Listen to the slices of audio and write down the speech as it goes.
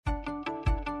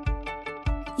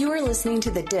You are listening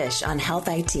to The Dish on Health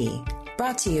IT,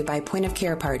 brought to you by Point of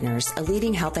Care Partners, a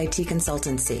leading health IT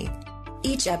consultancy.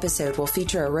 Each episode will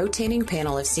feature a rotating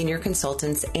panel of senior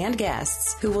consultants and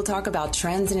guests who will talk about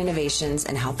trends and innovations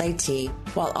in health IT,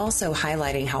 while also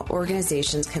highlighting how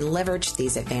organizations can leverage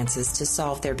these advances to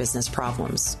solve their business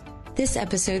problems. This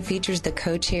episode features the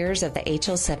co-chairs of the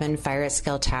HL7 Fire at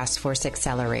Scale Task Force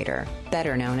Accelerator,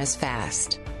 better known as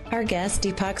FAST. Our guest,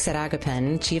 Deepak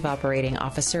Sadagoppan, Chief Operating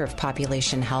Officer of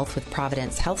Population Health with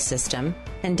Providence Health System,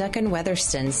 and Duncan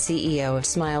Weatherston, CEO of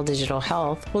Smile Digital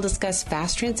Health, will discuss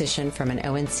FAST transition from an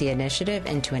ONC initiative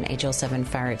into an HL7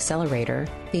 Fire Accelerator,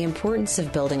 the importance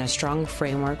of building a strong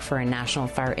framework for a national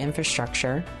fire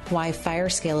infrastructure, why fire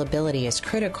scalability is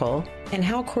critical, and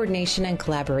how coordination and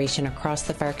collaboration across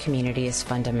the fire community is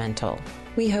fundamental.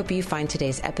 We hope you find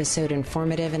today's episode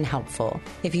informative and helpful.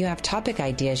 If you have topic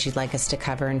ideas you'd like us to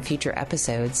cover in future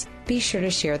episodes, be sure to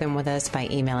share them with us by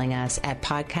emailing us at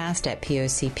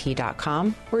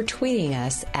podcast@pocp.com or tweeting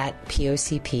us at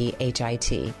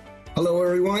POCPHIT. Hello,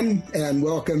 everyone, and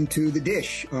welcome to The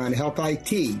Dish on Health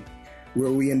IT,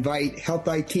 where we invite Health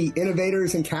IT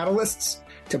innovators and catalysts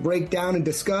to break down and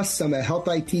discuss some of Health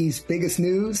IT's biggest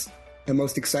news and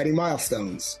most exciting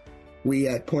milestones. We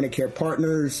at Point of Care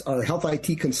Partners are health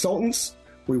IT consultants.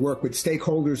 We work with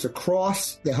stakeholders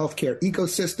across the healthcare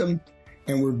ecosystem,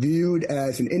 and we're viewed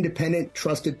as an independent,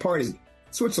 trusted party.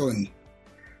 Switzerland.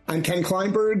 I'm Ken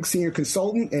Kleinberg, Senior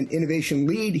Consultant and Innovation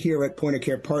Lead here at Point of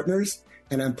Care Partners,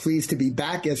 and I'm pleased to be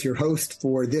back as your host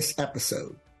for this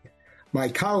episode. My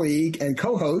colleague and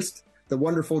co-host, the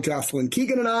wonderful Jocelyn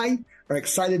Keegan, and I are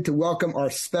excited to welcome our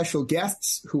special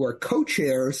guests who are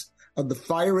co-chairs of the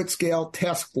Fire at Scale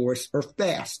Task Force, or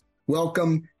FAST.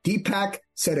 Welcome Deepak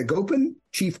Sadagoppan,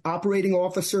 Chief Operating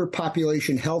Officer,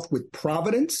 Population Health with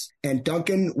Providence, and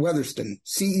Duncan Weatherston,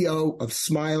 CEO of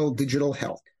Smile Digital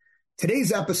Health.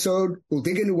 Today's episode will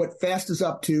dig into what FAST is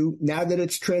up to now that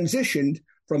it's transitioned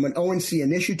from an ONC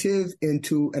initiative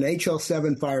into an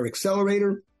HL7 Fire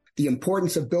Accelerator, the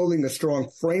importance of building a strong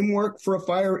framework for a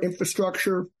fire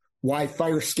infrastructure, why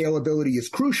fire scalability is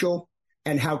crucial,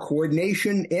 and how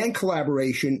coordination and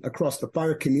collaboration across the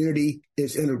fire community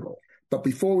is integral. But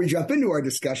before we jump into our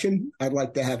discussion, I'd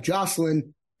like to have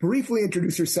Jocelyn briefly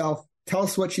introduce herself, tell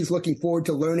us what she's looking forward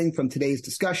to learning from today's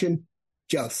discussion.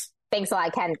 Jos. Thanks a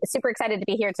lot, Ken. Super excited to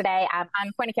be here today. I'm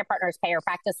Point of Care Partners Payer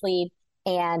Practice Lead,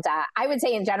 and I would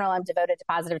say in general, I'm devoted to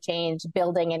positive change,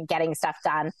 building and getting stuff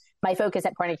done. My focus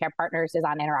at Point of Care Partners is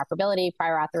on interoperability,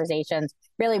 prior authorizations,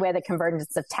 really where the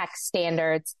convergence of tech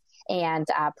standards and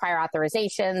prior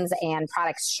authorizations and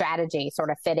product strategy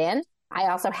sort of fit in. I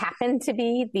also happen to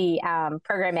be the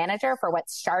program manager for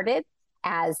what started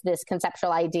as this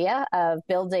conceptual idea of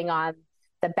building on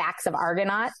the backs of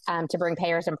Argonaut to bring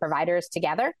payers and providers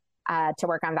together to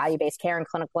work on value-based care and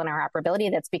clinical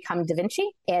interoperability. That's become Da Vinci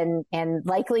and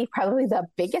likely probably the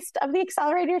biggest of the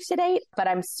accelerators to date. But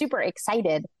I'm super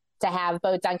excited to have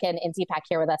both Duncan and Deepak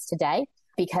here with us today,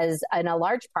 because in a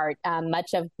large part,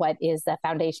 much of what is the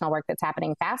foundational work that's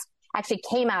happening fast actually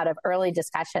came out of early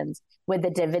discussions with the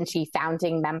Da Vinci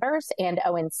founding members and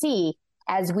ONC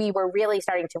as we were really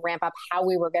starting to ramp up how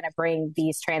we were going to bring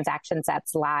these transaction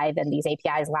sets live and these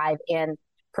APIs live in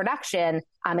production,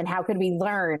 and how could we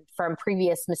learn from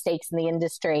previous mistakes in the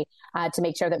industry to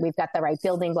make sure that we've got the right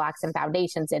building blocks and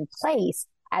foundations in place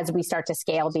as we start to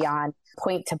scale beyond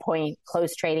point-to-point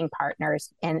close trading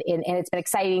partners. And it's been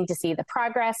exciting to see the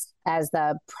progress as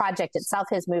the project itself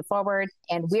has moved forward,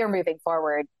 and we're moving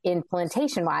forward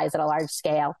implementation-wise at a large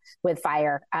scale with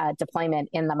fire deployment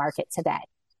in the market today.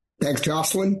 Thanks,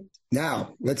 Jocelyn.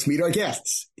 Now, let's meet our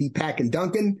guests. Deepak and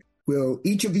Duncan, will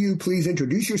each of you please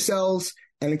introduce yourselves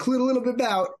and include a little bit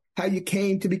about how you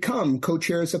came to become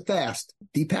co-chairs of FAST?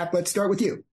 Deepak, let's start with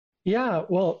you. Yeah,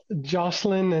 well,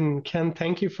 Jocelyn and Ken,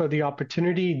 thank you for the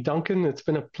opportunity. Duncan, it's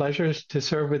been a pleasure to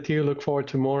serve with you. Look forward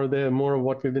to more of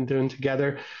what we've been doing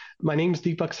together. My name is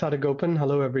Deepak Sadagoppan.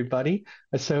 Hello, everybody.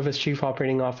 I serve as Chief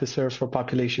Operating Officer for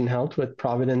Population Health with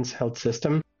Providence Health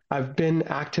System. I've been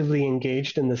actively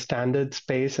engaged in the standard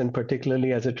space, and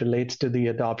particularly as it relates to the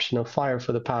adoption of FHIR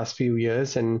for the past few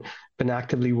years, and been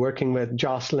actively working with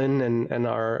Jocelyn and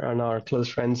our close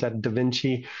friends at Da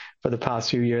Vinci for the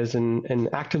past few years, and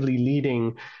actively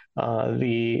leading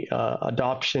the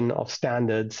adoption of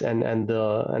standards and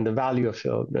the value of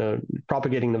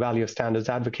propagating the value of standards,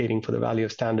 advocating for the value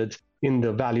of standards in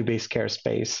the value-based care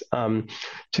space.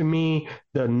 To me,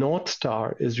 the North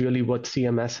Star is really what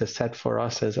CMS has set for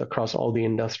us as across all the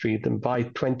industry. Then by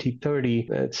 2030,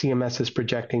 CMS is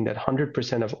projecting that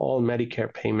 100% of all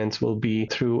Medicare payments will be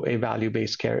through a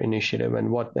value-based care initiative.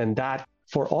 And that,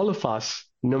 for all of us,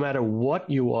 no matter what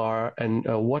you are and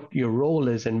what your role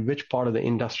is and which part of the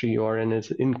industry you are in,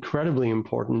 is incredibly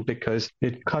important because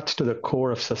it cuts to the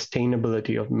core of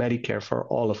sustainability of Medicare for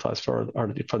all of us, for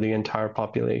the entire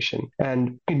population.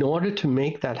 And in order to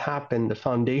make that happen, the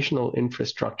foundational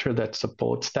infrastructure that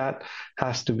supports that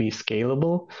has to be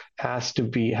scalable, has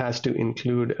to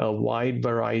include a wide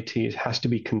variety, it has to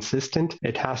be consistent,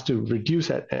 it has to reduce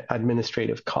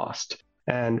administrative cost.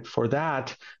 And for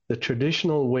that, the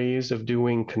traditional ways of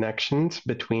doing connections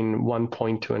between one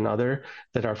point to another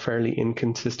that are fairly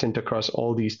inconsistent across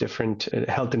all these different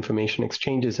health information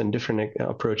exchanges and different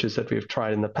approaches that we've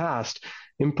tried in the past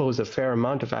impose a fair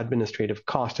amount of administrative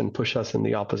cost and push us in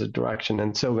the opposite direction.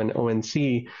 And so when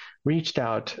ONC reached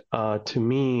out to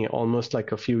me almost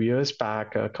like a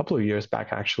couple of years back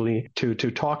actually, to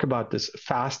talk about this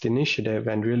FAST initiative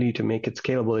and really to make it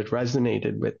scalable, it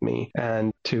resonated with me,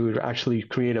 and to actually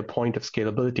create a point of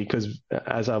scalability, because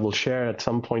as I will share at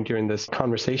some point during this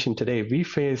conversation today, we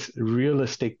face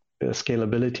realistic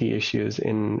scalability issues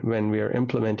when we are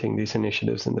implementing these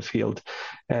initiatives in the field.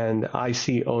 And I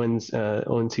see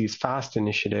ONC's FAST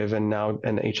initiative and now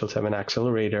an HL7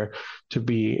 accelerator to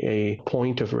be a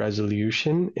point of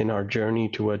resolution in our journey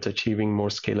towards achieving more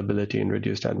scalability and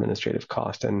reduced administrative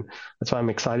cost. And that's why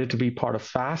I'm excited to be part of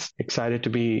FAST, excited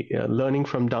to be learning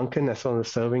from Duncan as well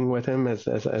as serving with him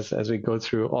as we go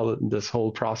through all of this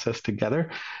whole process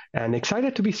together, and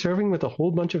excited to be serving with a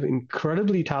whole bunch of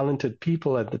incredibly talented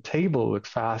people at the table with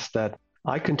FAST that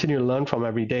I continue to learn from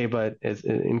every day, but is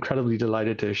incredibly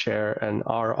delighted to share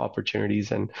our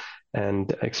opportunities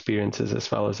and experiences as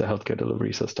well as the healthcare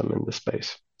delivery system in this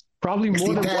space. Probably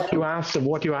more than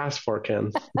what you asked for,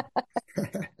 Ken.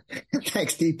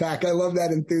 Thanks, Deepak. I love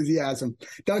that enthusiasm.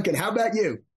 Duncan, how about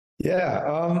you?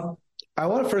 Yeah, I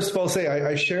want to first of all say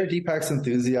I share Deepak's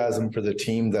enthusiasm for the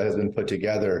team that has been put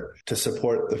together to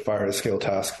support the Fire at Scale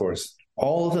Task Force.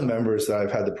 All of the members that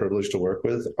I've had the privilege to work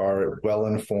with are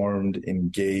well-informed,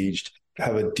 engaged,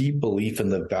 have a deep belief in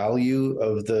the value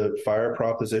of the FIRE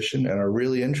proposition, and are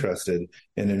really interested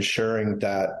in ensuring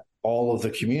that all of the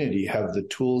community have the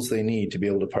tools they need to be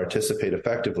able to participate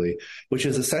effectively, which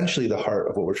is essentially the heart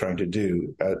of what we're trying to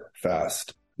do at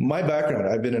FAST. My background,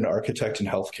 I've been an architect in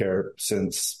healthcare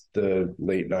since the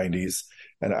late 90s,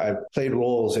 and I've played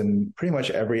roles in pretty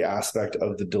much every aspect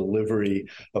of the delivery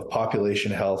of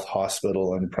population health,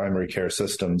 hospital, and primary care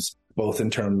systems, both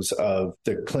in terms of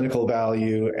the clinical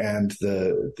value and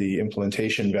the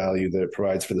implementation value that it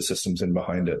provides for the systems in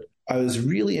behind it. I was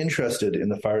really interested in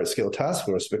the Fire at Scale Task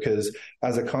Force because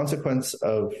as a consequence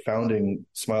of founding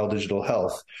Smile Digital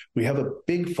Health, we have a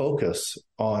big focus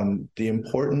on the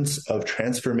importance of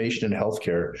transformation in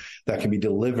healthcare that can be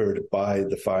delivered by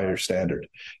the FIRE standard.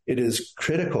 It is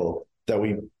critical that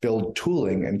we build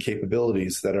tooling and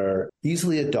capabilities that are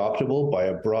easily adoptable by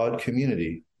a broad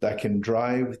community that can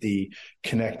drive the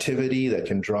connectivity, that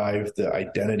can drive the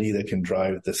identity, that can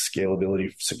drive the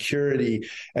scalability, security,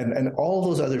 and all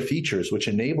those other features which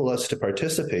enable us to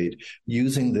participate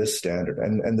using this standard.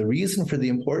 And the reason for the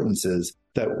importance is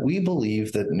that we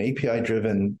believe that an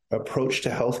API-driven approach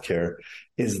to healthcare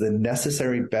is the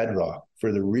necessary bedrock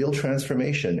for the real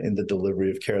transformation in the delivery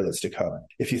of care that's to come.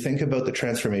 If you think about the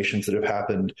transformations that have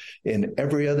happened in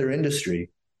every other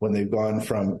industry, when they've gone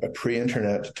from a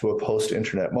pre-internet to a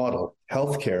post-internet model,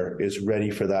 healthcare is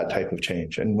ready for that type of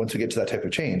change. And once we get to that type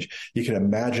of change, you can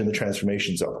imagine the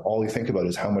transformations of all you think about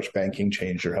is how much banking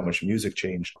changed or how much music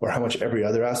changed or how much every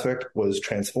other aspect was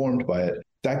transformed by it.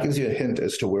 That gives you a hint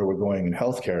as to where we're going in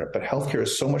healthcare. But healthcare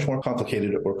is so much more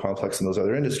complicated or complex than those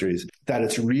other industries that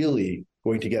it's really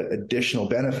going to get additional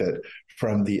benefit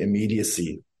from the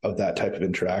immediacy of that type of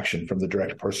interaction, from the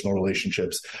direct personal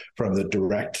relationships, from the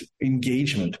direct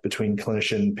engagement between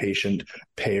clinician, patient,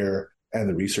 payer, and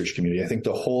the research community. I think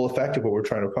the whole effect of what we're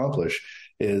trying to accomplish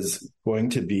is going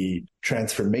to be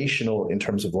transformational in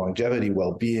terms of longevity,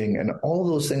 well-being, and all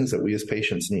those things that we as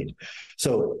patients need.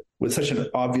 So with such an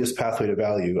obvious pathway to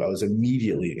value, I was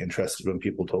immediately interested when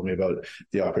people told me about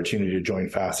the opportunity to join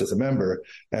FAST as a member.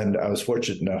 And I was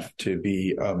fortunate enough to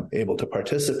be able to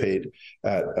participate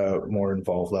at a more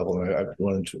involved level. And I've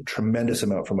learned a tremendous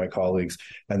amount from my colleagues.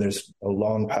 And there's a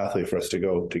long pathway for us to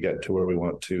go to get to where we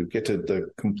want to get to the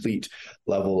complete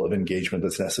level of engagement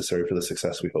that's necessary for the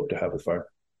success we hope to have with FIRE.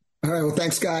 All right. Well,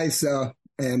 thanks, guys.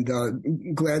 And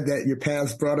glad that your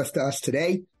paths brought us to us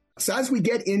today. So as we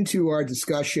get into our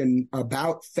discussion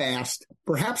about FAST,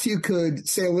 perhaps you could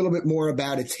say a little bit more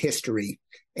about its history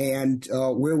and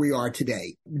where we are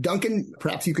today. Duncan,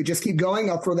 perhaps you could just keep going.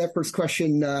 I'll throw that first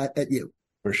question at you.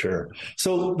 For sure.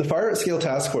 So the Fire at Scale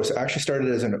Task Force actually started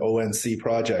as an ONC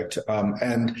project,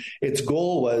 and its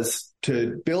goal was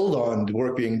to build on the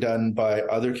work being done by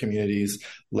other communities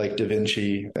like Da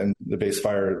Vinci and the base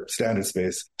fire standard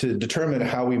space to determine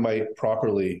how we might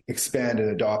properly expand and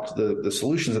adopt the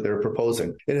solutions that they're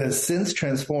proposing. It has since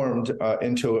transformed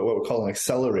into what we call an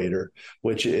accelerator,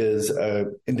 which is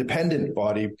an independent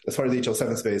body as part of the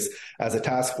HL7 space as a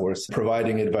task force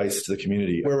providing advice to the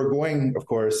community. Where we're going, of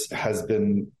course, has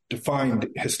been defined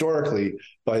historically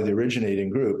by the originating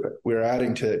group. We're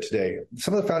adding to it today.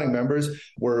 Some of the founding members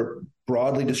were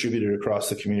broadly distributed across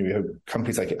the community. We have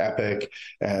companies like Epic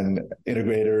and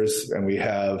integrators, and we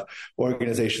have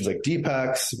organizations like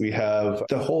DPACS. We have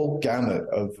the whole gamut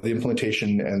of the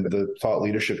implementation and the thought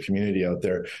leadership community out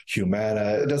there.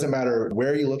 Humana. It doesn't matter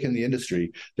where you look in the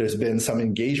industry, there's been some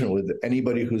engagement with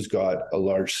anybody who's got a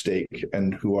large stake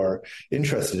and who are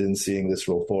interested in seeing this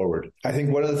roll forward. I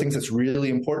think one of the things that's really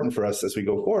important for us as we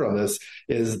go forward on this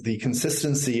is the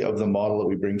consistency of the model that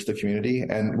we bring to the community.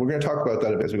 And we're going to talk about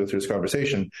that as we go through this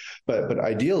conversation. But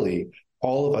ideally,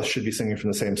 all of us should be singing from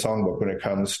the same songbook when it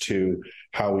comes to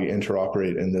how we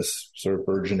interoperate in this sort of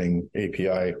burgeoning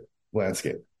API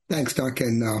landscape. Thanks,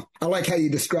 Duncan. I like how you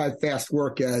describe fast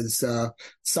work as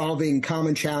solving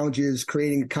common challenges,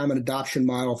 creating a common adoption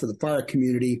model for the fire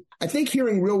community. I think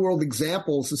hearing real-world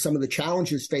examples of some of the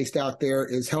challenges faced out there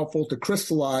is helpful to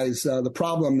crystallize the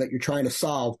problem that you're trying to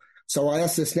solve. So I'll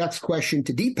ask this next question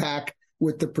to Deepak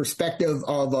with the perspective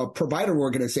of a provider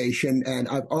organization, and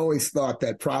I've always thought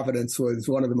that Providence was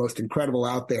one of the most incredible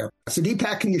out there. So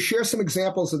Deepak, can you share some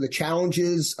examples of the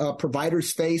challenges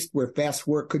providers faced where fast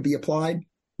work could be applied?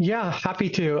 Yeah,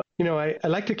 happy to. I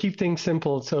like to keep things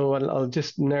simple, so I'll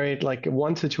just narrate like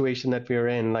one situation that we're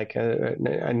in.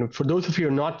 And for those of you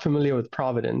who are not familiar with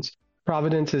Providence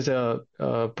is a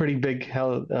pretty big,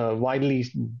 widely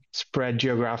spread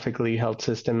geographically health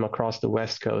system across the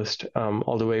West Coast,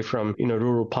 all the way from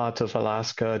rural parts of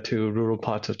Alaska to rural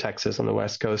parts of Texas on the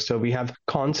West Coast. So we have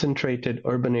concentrated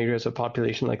urban areas of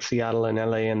population like Seattle and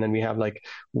LA, and then we have like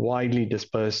widely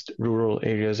dispersed rural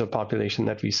areas of population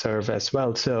that we serve as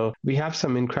well. So we have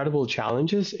some incredible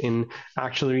challenges in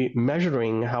actually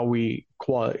measuring how we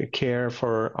care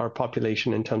for our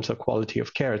population in terms of quality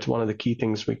of care. It's one of the key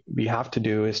things we have to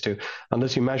do is to,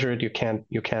 unless you measure it, you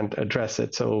can't address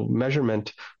it. So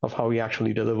measurement of how we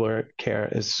actually deliver care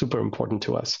is super important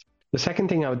to us. The second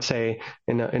thing I would say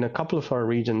in a couple of our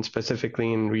regions,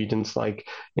 specifically in regions like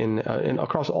in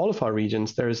across all of our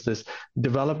regions, there is this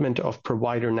development of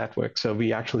provider networks. So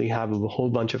we actually have a whole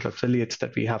bunch of affiliates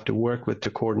that we have to work with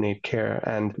to coordinate care.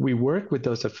 And we work with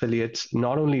those affiliates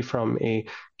not only from a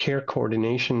care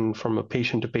coordination from a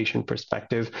patient-to-patient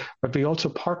perspective, but we also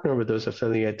partner with those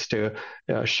affiliates to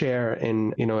share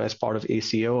in, as part of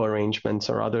ACO arrangements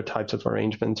or other types of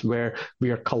arrangements where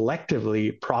we are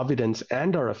collectively, Providence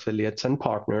and our affiliates and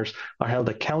partners are held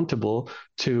accountable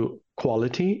to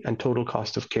quality and total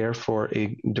cost of care for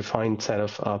a defined set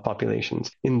of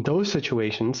populations. In those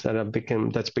situations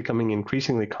that's becoming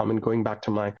increasingly common, going back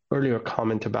to my earlier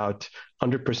comment about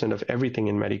 100% of everything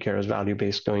in Medicare is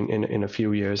value-based going in a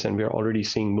few years, and we're already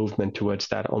seeing movement towards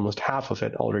that. Almost half of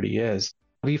it already is.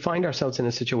 We find ourselves in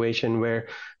a situation where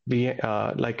we,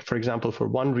 for example, for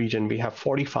one region, we have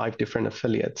 45 different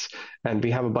affiliates, and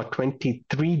we have about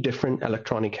 23 different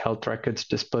electronic health records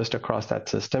dispersed across that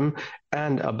system,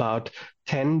 and about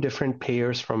 10 different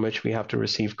payers from which we have to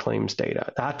receive claims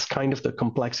data. That's kind of the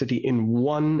complexity in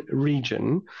one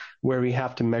region where we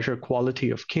have to measure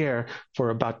quality of care for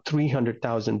about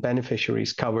 300,000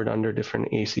 beneficiaries covered under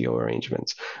different ACO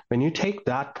arrangements. When you take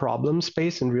that problem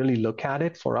space and really look at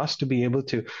it, for us to be able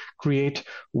to create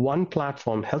one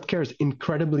platform, healthcare is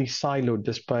incredibly siloed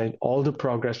despite all the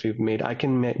progress we've made. I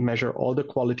can measure all the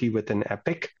quality within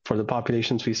Epic for the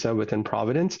populations we serve within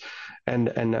Providence, and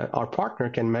our partner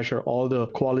can measure all the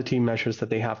quality measures that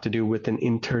they have to do within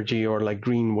Intergy or like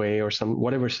Greenway or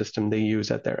whatever system they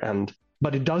use at their end.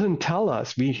 But it doesn't tell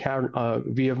us we have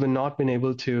not been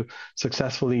able to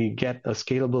successfully get a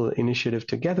scalable initiative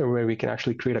together where we can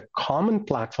actually create a common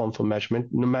platform for measurement,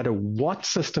 no matter what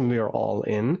system we are all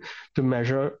in, to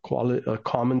measure a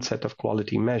common set of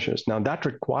quality measures. Now that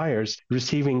requires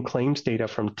receiving claims data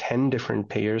from 10 different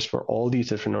payers for all these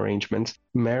different arrangements,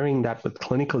 marrying that with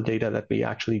clinical data that we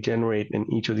actually generate in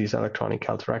each of these electronic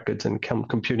health records, and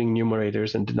computing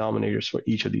numerators and denominators for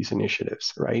each of these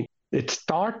initiatives, right? It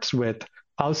starts with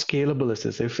how scalable is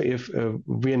this?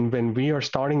 When we are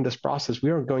starting this process,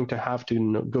 we are going to have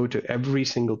to go to every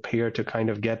single payer to kind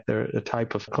of get the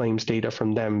type of claims data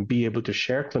from them, be able to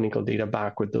share clinical data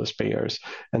back with those payers.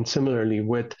 And similarly,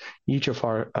 with each of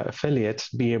our affiliates,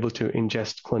 be able to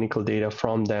ingest clinical data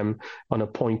from them on a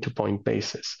point-to-point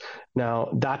basis.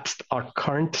 Now, that's our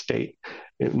current state.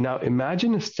 Now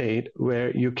imagine a state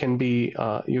where you'll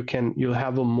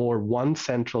have a more one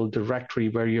central directory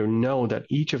where you know that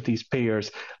each of these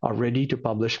payers are ready to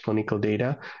publish clinical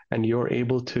data, and you're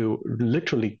able to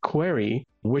literally query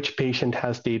which patient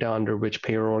has data under which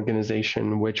payer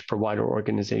organization, which provider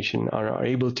organization, are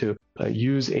able to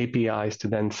use APIs to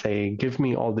then say, give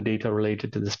me all the data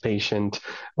related to this patient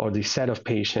or the set of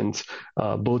patients,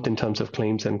 both in terms of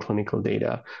claims and clinical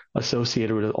data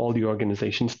associated with all the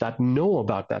organizations that know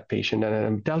about that patient and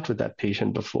have dealt with that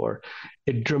patient before.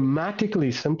 It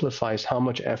dramatically simplifies how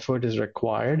much effort is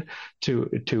required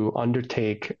to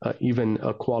undertake even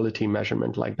a quality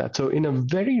measurement like that. So in a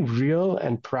very real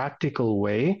and practical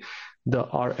way,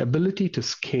 our ability to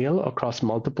scale across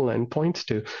multiple endpoints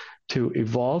to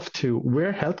evolve to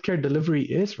where healthcare delivery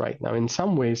is right now. In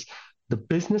some ways, the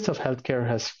business of healthcare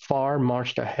has far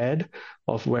marched ahead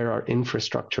of where our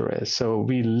infrastructure is. So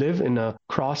we live in a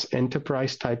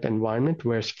cross-enterprise type environment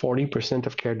where 40%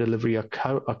 of care delivery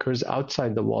occurs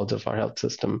outside the walls of our health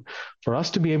system. For us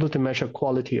to be able to measure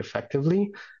quality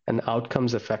effectively and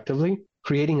outcomes effectively,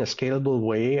 creating a scalable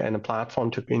way and a platform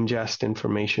to ingest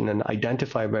information and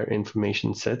identify where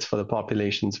information sits for the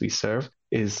populations we serve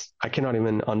I cannot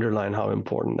even underline how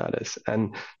important that is.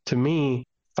 And to me,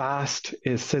 FAST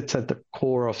sits at the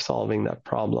core of solving that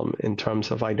problem in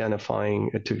terms of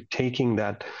identifying, to taking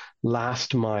that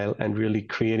last mile and really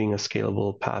creating a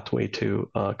scalable pathway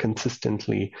to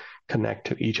consistently connect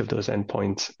to each of those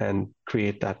endpoints and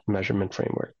create that measurement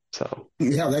framework. So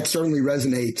yeah, that certainly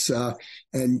resonates.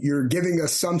 And you're giving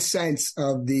us some sense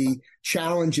of the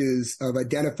challenges of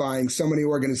identifying so many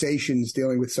organizations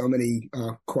dealing with so many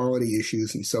quality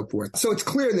issues and so forth. So it's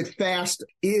clear that FAST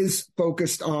is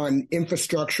focused on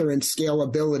infrastructure and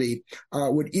scalability.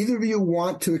 Would either of you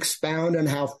want to expound on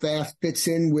how FAST fits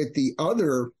in with the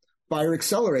other FHIR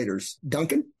accelerators?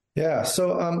 Duncan? Yeah,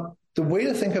 so the way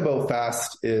to think about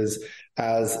FAST is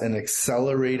as an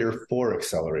accelerator for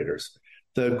accelerators.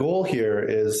 The goal here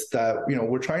is that,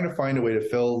 we're trying to find a way to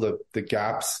fill the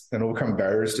gaps and overcome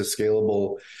barriers to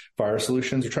scalable FHIR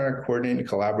solutions. We're trying to coordinate and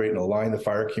collaborate and align the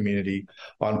FHIR community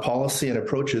on policy and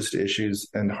approaches to issues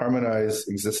and harmonize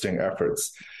existing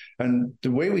efforts. And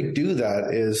the way we do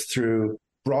that is through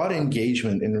broad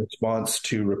engagement in response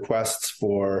to requests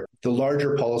for the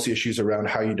larger policy issues around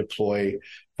how you deploy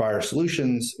FHIR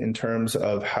solutions, in terms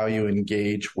of how you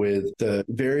engage with the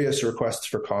various requests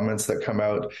for comments that come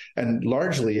out, and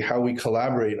largely how we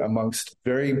collaborate amongst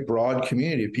very broad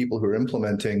community of people who are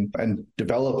implementing and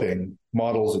developing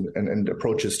models and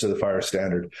approaches to the FHIR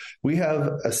standard. We have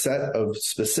a set of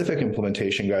specific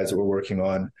implementation guides that we're working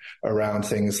on around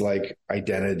things like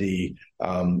identity,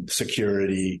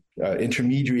 security,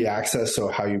 intermediary access, so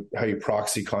how you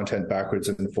proxy content backwards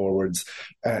and forwards,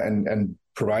 and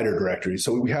provider directories.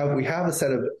 So we have a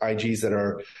set of IGs that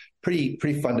are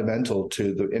pretty fundamental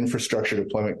to the infrastructure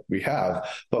deployment we have.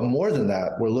 But more than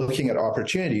that, we're looking at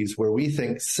opportunities where we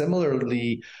think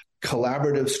similarly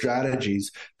collaborative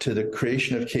strategies to the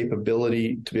creation of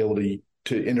capability to be able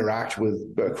to interact with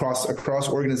across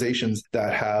organizations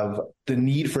that have the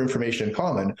need for information in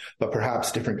common, but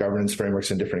perhaps different governance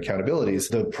frameworks and different accountabilities.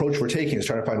 The approach we're taking is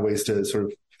trying to find ways to sort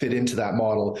of fit into that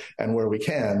model, and where we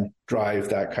can drive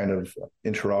that kind of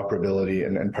interoperability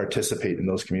and participate in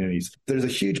those communities. There's a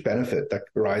huge benefit that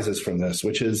arises from this,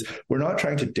 which is we're not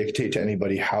trying to dictate to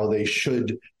anybody how they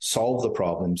should solve the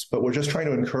problems, but we're just trying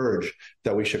to encourage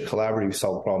that we should collaboratively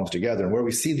solve problems together. And where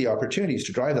we see the opportunities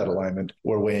to drive that alignment,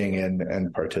 we're weighing in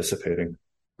and participating.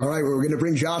 All right, well, we're going to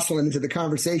bring Jocelyn into the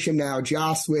conversation now.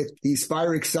 Joss, with these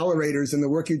FHIR accelerators and the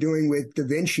work you're doing with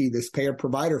DaVinci, this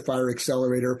payer-provider FHIR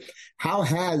accelerator, how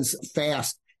has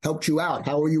FAST helped you out?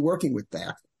 How are you working with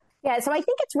that? Yeah, so I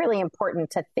think it's really important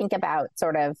to think about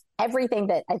sort of everything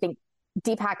that I think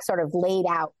Deepak sort of laid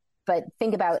out, but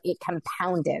think about it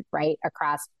compounded, right,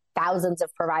 across thousands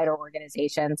of provider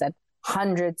organizations and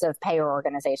hundreds of payer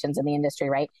organizations in the industry,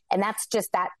 right? And that's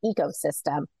just that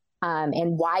ecosystem.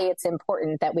 And why it's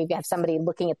important that we have somebody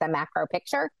looking at the macro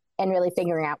picture and really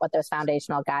figuring out what those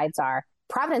foundational guides are.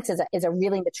 Providence is a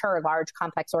really mature, large,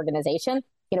 complex organization,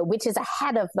 which is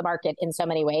ahead of the market in so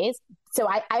many ways. So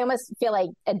I almost feel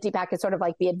like Deepak is sort of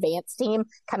like the advanced team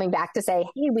coming back to say,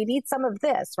 hey, we need some of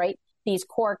this, right? These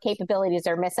core capabilities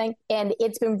are missing. And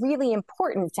it's been really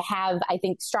important to have, I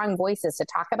think, strong voices to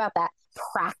talk about that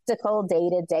practical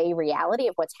day-to-day reality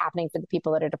of what's happening for the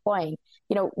people that are deploying.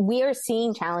 We are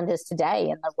seeing challenges today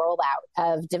in the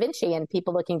rollout of DaVinci and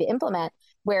people looking to implement,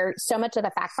 where so much of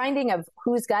the fact-finding of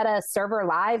who's got a server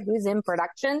live, who's in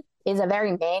production, is a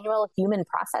very manual human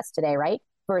process today, right?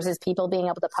 versus people being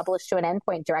able to publish to an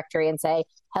endpoint directory and say,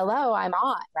 hello, I'm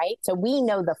on, right? So we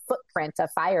know the footprint of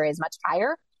FHIR is much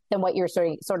higher than what you're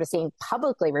sort of seeing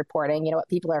publicly reporting, what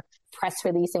people are press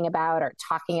releasing about or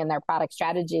talking in their product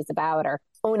strategies about or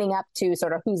owning up to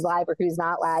sort of who's live or who's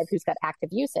not live, who's got active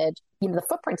usage. The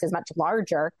footprint is much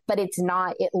larger, but it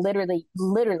literally,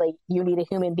 you need a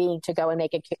human being to go and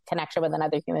make a connection with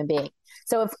another human being.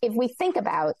 So if we think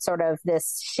about sort of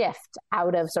this shift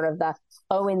out of sort of the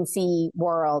ONC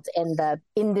world and the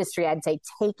industry, I'd say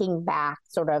taking back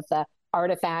sort of the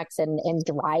artifacts and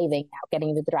driving now,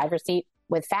 getting into the driver's seat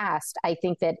with FAST, I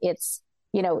think that it's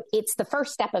the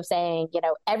first step of saying,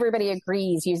 everybody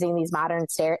agrees using these modern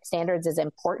standards is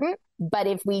important. But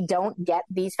if we don't get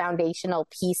these foundational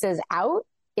pieces out,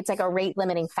 it's like a rate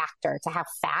limiting factor to how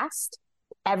fast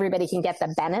everybody can get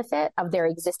the benefit of their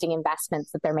existing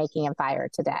investments that they're making in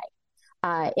FHIR today.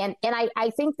 And I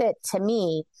think that, to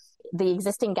me, the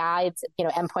existing guides,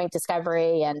 endpoint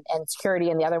discovery and security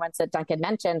and the other ones that Duncan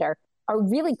mentioned are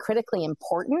really critically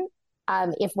important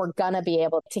if we're going to be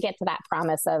able to get to that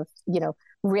promise of,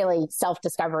 really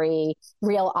self-discovery,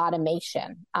 real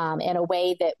automation in a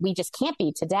way that we just can't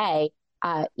be today.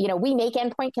 We make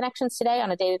endpoint connections today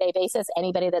on a day-to-day basis.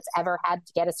 Anybody that's ever had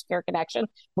to get a secure connection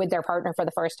with their partner for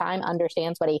the first time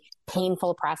understands what a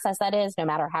painful process that is, no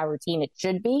matter how routine it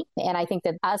should be. And I think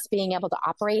that us being able to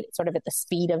operate sort of at the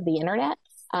speed of the internet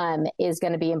is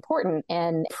going to be important,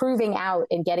 and proving out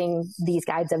and getting these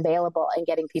guides available and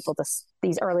getting people to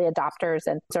these early adopters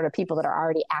and sort of people that are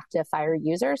already active FHIR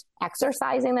users,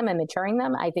 exercising them and maturing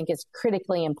them, I think is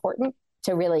critically important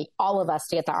to really all of us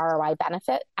to get the ROI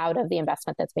benefit out of the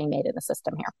investment that's being made in the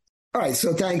system here. All right.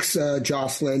 So thanks,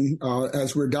 Jocelyn.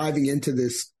 As we're diving into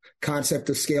this concept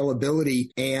of scalability,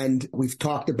 and we've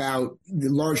talked about the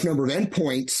large number of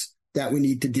endpoints that we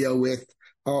need to deal with,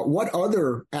 what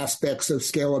other aspects of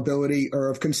scalability are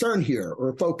of concern here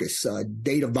or focus?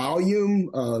 Data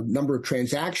volume, number of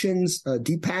transactions.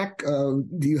 Deepak,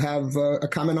 do you have a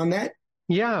comment on that?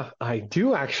 Yeah, I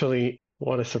do actually.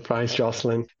 What a surprise,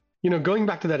 Jocelyn. Going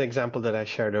back to that example that I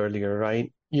shared earlier,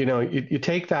 right? You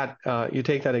take that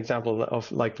example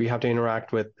of like we have to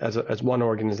interact with as one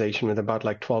organization with about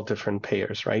like 12 different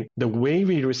payers, right? The way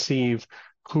we receive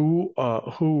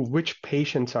which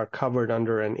patients are covered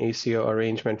under an ACO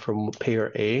arrangement from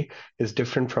payer A is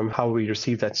different from how we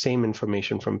receive that same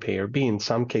information from payer B. In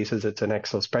some cases, it's an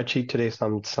Excel spreadsheet today.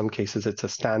 Some cases, it's a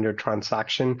standard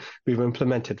transaction. We've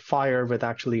implemented FHIR with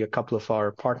actually a couple of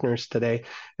our partners today.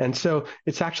 And so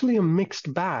it's actually a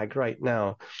mixed bag right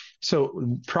now.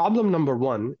 So problem number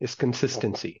one is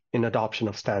consistency in adoption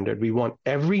of standard. We want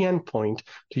every endpoint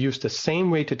to use the same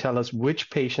way to tell us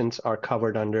which patients are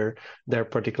covered under their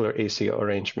particular ACO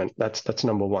arrangement. That's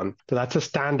number one. So that's a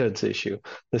standards issue.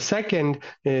 The second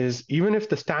is, even if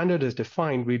the standard is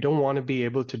defined, we don't want to be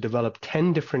able to develop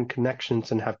 10 different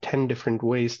connections and have 10 different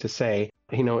ways to say,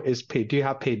 do you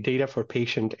have paid data for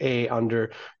patient A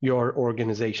under your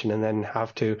organization, and then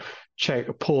have to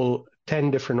pull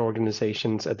 10 different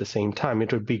organizations at the same time.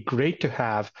 It would be great to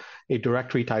have a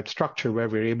directory type structure where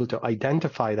we're able to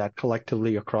identify that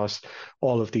collectively across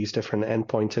all of these different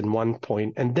endpoints in one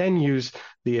point, and then use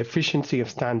the efficiency of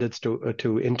standards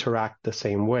to interact the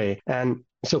same way. And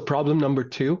so problem number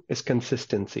two is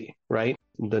consistency, right?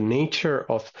 The nature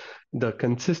of the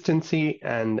consistency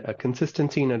and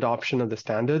consistency in adoption of the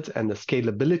standards and the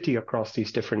scalability across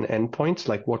these different endpoints,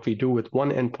 like what we do with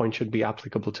one endpoint should be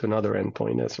applicable to another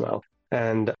endpoint as well.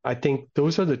 And I think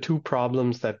those are the two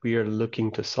problems that we are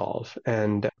looking to solve.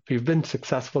 And we've been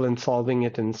successful in solving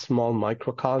it in small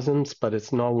microcosms, but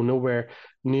it's nowhere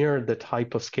near the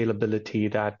type of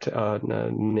scalability that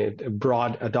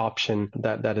broad adoption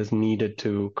that is needed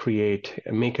to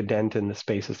make a dent in the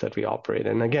spaces that we operate.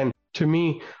 And again, to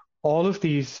me, all of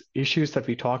these issues that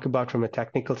we talk about from a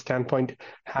technical standpoint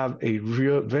have a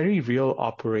very real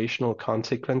operational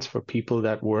consequence for people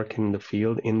that work in the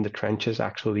field, in the trenches,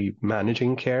 actually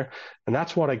managing care. And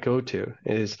that's what I go to,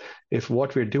 is if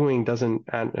what we're doing doesn't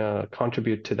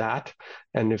contribute to that,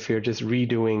 and if you're just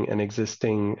redoing an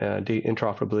existing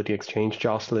interoperability exchange,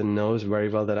 Jocelyn knows very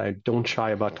well that I don't shy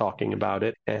about talking about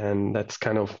it. And that's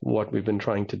kind of what we've been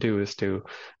trying to do, is to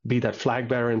be that flag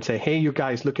bearer and say, hey, you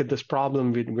guys, look at this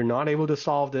problem. We're not able to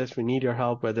solve this. We need your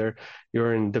help, whether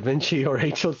you're in DaVinci or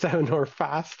HL7 or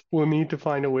FAST. We'll need to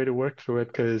find a way to work through it,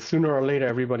 because sooner or later,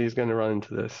 everybody's going to run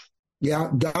into this.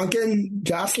 Yeah. Duncan,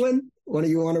 Jocelyn, what do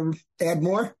you want to add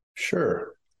more?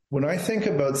 Sure. When I think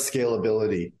about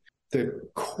scalability, the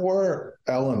core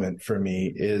element for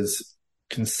me is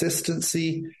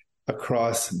consistency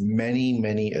across many,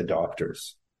 many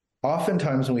adopters.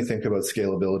 Oftentimes when we think about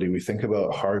scalability, we think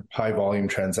about high volume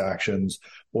transactions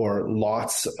or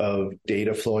lots of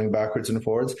data flowing backwards and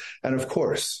forwards. And of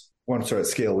course, once we're at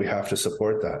scale, we have to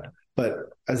support that. But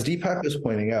as Deepak was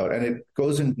pointing out, and it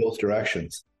goes in both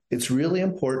directions, it's really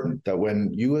important that when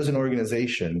you as an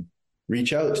organization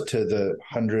reach out to the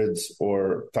hundreds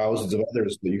or thousands of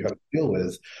others that you have to deal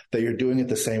with, that you're doing it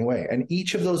the same way. And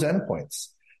each of those endpoints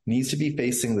needs to be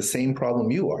facing the same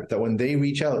problem you are, that when they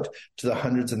reach out to the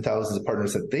hundreds and thousands of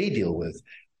partners that they deal with,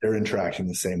 they're interacting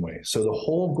the same way. So the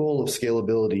whole goal of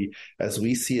scalability, as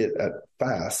we see it at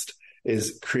FAST,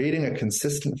 is creating a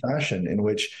consistent fashion in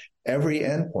which every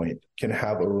endpoint can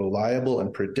have a reliable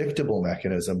and predictable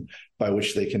mechanism by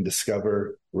which they can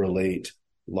discover, relate,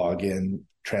 log in,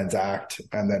 transact,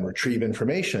 and then retrieve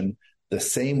information the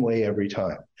same way every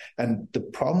time. And the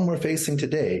problem we're facing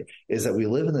today is that we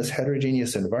live in this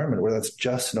heterogeneous environment where that's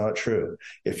just not true.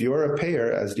 If you're a payer,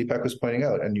 as Deepak was pointing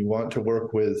out, and you want to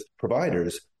work with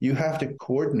providers, you have to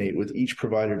coordinate with each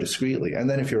provider discreetly. And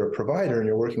then if you're a provider and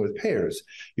you're working with payers,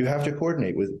 you have to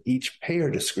coordinate with each payer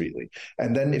discreetly.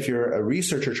 And then if you're a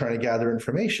researcher trying to gather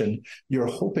information, you're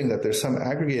hoping that there's some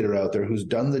aggregator out there who's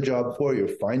done the job for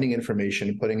you, finding information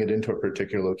and putting it into a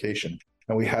particular location.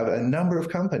 And we have a number of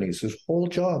companies whose whole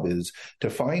job is to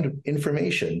find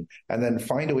information and then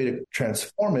find a way to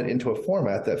transform it into a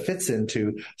format that fits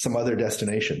into some other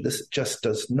destination. This just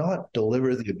does not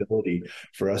deliver the ability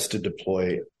for us to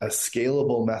deploy a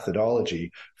scalable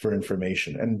methodology for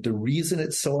information. And the reason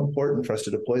it's so important for us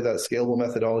to deploy that scalable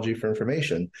methodology for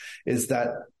information is that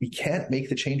we can't make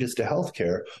the changes to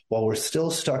healthcare while we're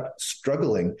still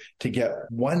struggling to get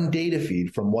one data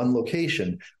feed from one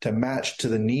location to match to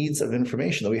the needs of information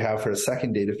that we have for a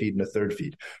second data feed and a third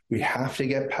feed. We have to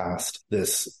get past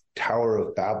this Tower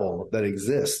of Babel that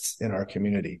exists in our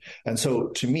community. And so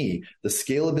to me, the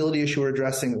scalability issue we're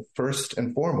addressing first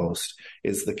and foremost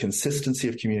is the consistency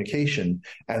of communication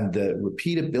and the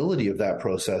repeatability of that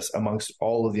process amongst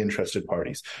all of the interested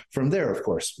parties. From there, of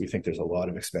course, we think there's a lot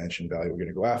of expansion value we're going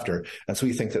to go after. And so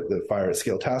we think that the Fire at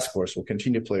Scale Task Force will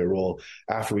continue to play a role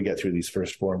after we get through these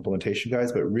first 4 implementation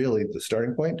guides. But really, the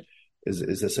starting point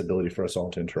is this ability for us all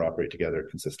to interoperate together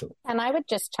consistently. And I would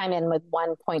just chime in with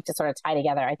one point to sort of tie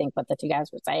together, I think, what the two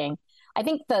guys were saying. I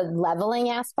think the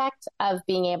leveling aspect of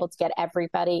being able to get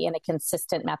everybody in a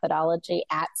consistent methodology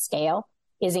at scale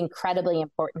is incredibly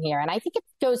important here. And I think it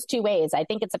goes two ways. I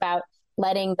think it's about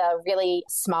letting the really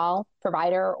small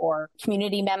provider or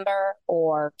community member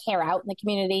or care out in the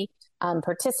community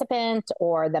participant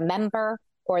or the member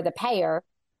or the payer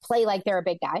play like they're a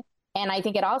big guy. And I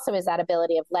think it also is that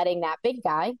ability of letting that big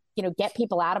guy, get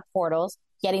people out of portals,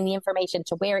 getting the information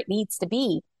to where it needs to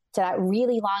be, to that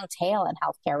really long tail in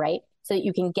healthcare, right? So that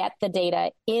you can get the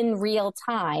data in real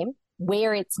time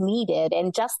where it's needed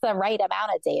and just the right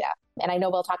amount of data. And I know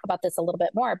we'll talk about this a little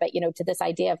bit more, but, to this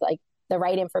idea of like the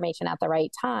right information at the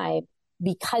right time,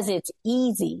 because it's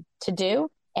easy to do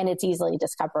and it's easily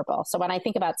discoverable. So when I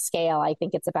think about scale, I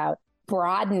think it's about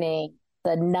broadening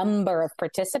the number of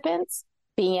participants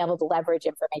being able to leverage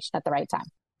information at the right time.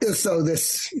 So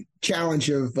this challenge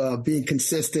of being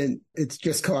consistent, it's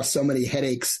just caused so many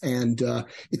headaches. And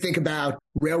you think about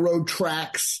railroad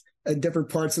tracks in different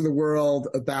parts of the world,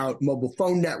 about mobile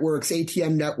phone networks,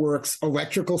 ATM networks,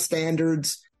 electrical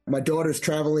standards. My daughter's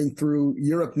traveling through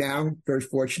Europe now. Very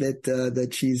fortunate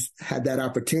that she's had that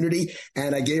opportunity.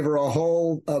 And I gave her a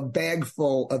whole bag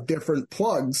full of different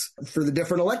plugs for the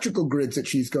different electrical grids that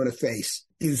she's going to face.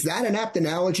 Is that an apt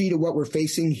analogy to what we're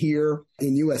facing here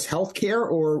in U.S. healthcare,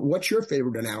 or what's your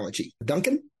favorite analogy?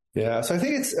 Duncan? Yeah, so I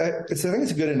think it's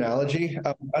a good analogy.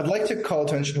 I'd like to call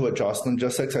attention to what Jocelyn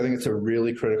just said, because I think it's a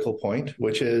really critical point,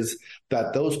 which is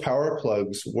that those power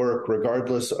plugs work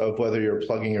regardless of whether you're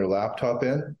plugging your laptop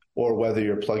in or whether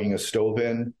you're plugging a stove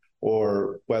in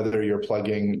or whether you're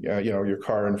plugging your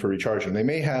car in for recharging. They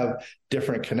may have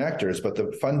different connectors, but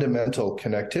the fundamental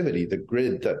connectivity, the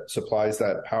grid that supplies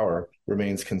that power,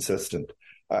 remains consistent.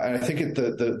 And I think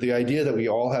the idea that we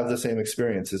all have the same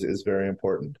experience is very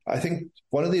important. I think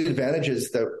one of the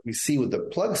advantages that we see with the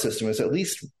plug system is, at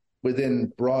least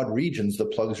within broad regions, the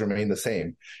plugs remain the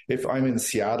same. If I'm in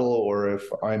Seattle or if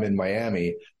I'm in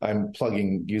Miami, I'm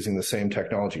plugging using the same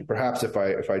technology. Perhaps if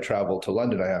I travel to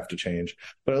London, I have to change.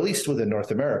 But at least within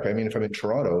North America, if I'm in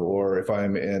Toronto or if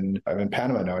I'm in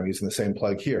Panama now, I'm using the same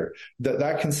plug here.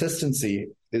 That consistency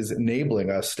is enabling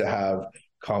us to have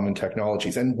common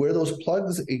technologies. And where those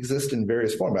plugs exist in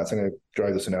various formats, I'm going to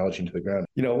drive this analogy into the ground.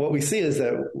 What we see is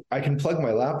that I can plug my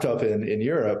laptop in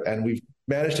Europe, and we've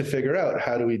managed to figure out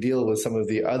how do we deal with some of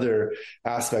the other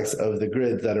aspects of the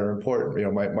grid that are important.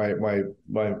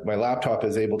 My laptop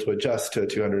is able to adjust to a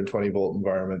 220 volt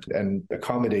environment and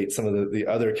accommodate some of the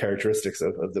other characteristics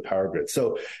of the power grid.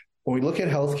 So when we look at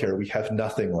healthcare, we have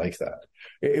nothing like that.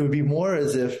 It would be more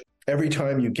as if every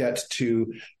time you get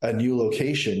to a new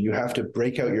location, you have to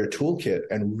break out your toolkit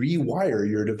and rewire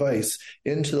your device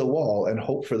into the wall and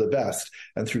hope for the best.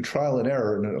 And through trial and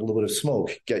error and a little bit of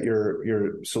smoke, get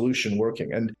your solution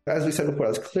working. And as we said before,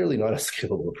 that's clearly not a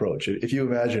scalable approach. If you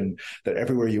imagine that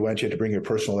everywhere you went, you had to bring your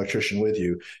personal electrician with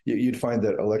you, you'd find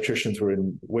that electricians were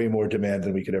in way more demand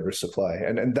than we could ever supply.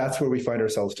 And that's where we find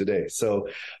ourselves today. So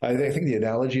I think the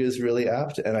analogy is really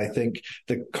apt. And I think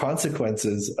the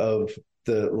consequences of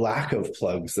the lack of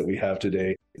plugs that we have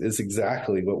today is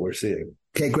exactly what we're seeing.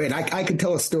 Okay, great. I could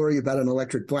tell a story about an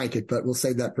electric blanket, but we'll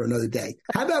save that for another day.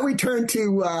 How about we turn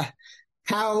to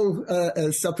how,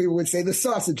 as some people would say, the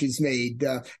sausage is made.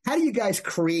 How do you guys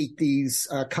create these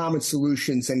common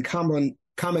solutions and common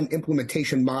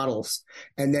implementation models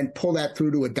and then pull that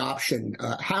through to adoption?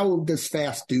 How does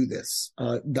FAST do this?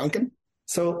 Duncan?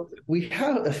 So we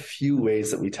have a few ways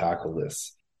that we tackle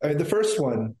this. I mean, the first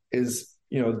one is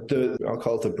I'll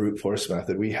call it the brute force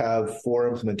method. We have 4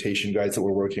 implementation guides that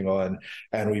we're working on,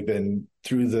 and we've been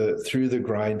through the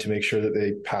grind to make sure that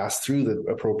they pass through the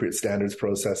appropriate standards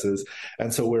processes.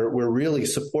 And so we're really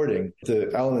supporting the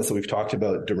elements that we've talked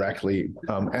about directly,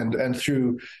 and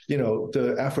through,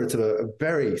 the efforts of a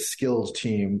very skilled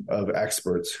team of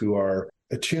experts who are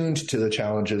attuned to the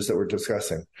challenges that we're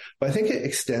discussing. But I think it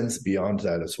extends beyond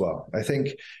that as well. I think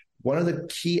one of the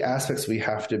key aspects we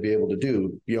have to be able to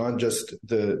do beyond just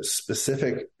the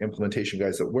specific implementation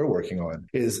guides that we're working on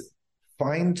is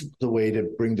find the way to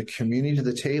bring the community to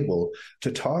the table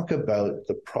to talk about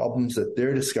the problems that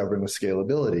they're discovering with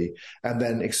scalability and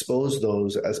then expose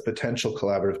those as potential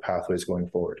collaborative pathways going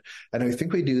forward. And I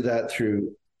think we do that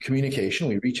through communication.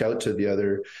 We reach out to the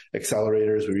other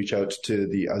accelerators. We reach out to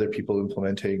the other people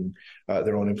implementing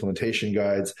their own implementation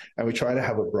guides, and we try to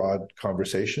have a broad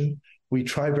conversation. We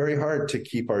try very hard to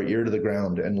keep our ear to the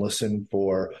ground and listen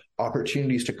for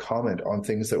opportunities to comment on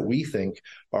things that we think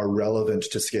are relevant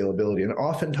to scalability. And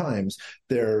oftentimes,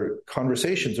 they're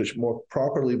conversations which more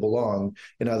properly belong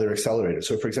in other accelerators.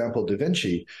 So, for example,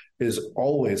 DaVinci is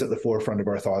always at the forefront of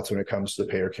our thoughts when it comes to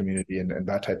the payer community and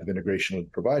that type of integration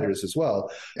with providers as well.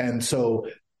 And so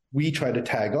we try to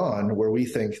tag on where we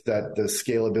think that the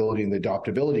scalability and the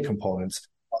adoptability components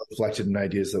are reflected in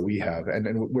ideas that we have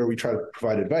and where we try to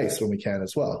provide advice when we can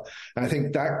as well. And I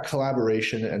think that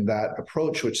collaboration and that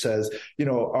approach, which says,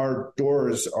 our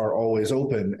doors are always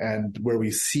open and where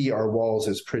we see our walls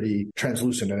is pretty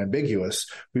translucent and ambiguous,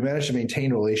 we manage to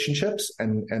maintain relationships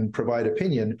and provide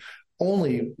opinion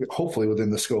only hopefully within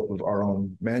the scope of our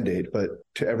own mandate, but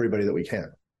to everybody that we can.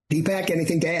 Deepak,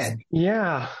 anything to add?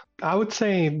 Yeah, I would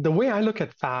say the way I look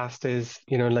at FAST is,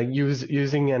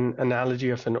 using an analogy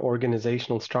of an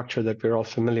organizational structure that we're all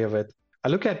familiar with. I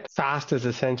look at FAST as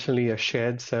essentially a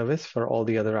shared service for all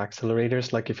the other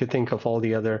accelerators. Like if you think of all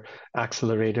the other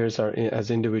accelerators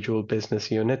as individual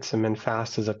business units, and then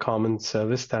FAST is a common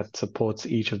service that supports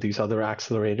each of these other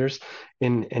accelerators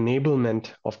in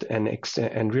enablement of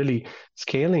and really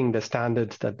scaling the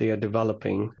standards that they are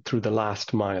developing through the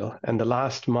last mile. And the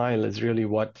last mile is really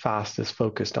what FAST is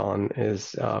focused on,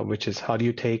 which is how do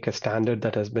you take a standard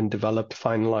that has been developed,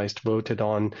 finalized, voted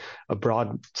on, a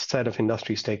broad set of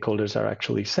industry stakeholders are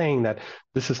actually saying that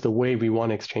this is the way we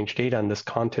want to exchange data and this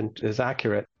content is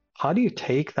accurate. How do you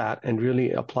take that and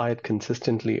really apply it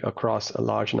consistently across a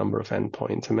large number of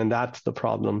endpoints? I mean, that's the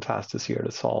problem FAST is here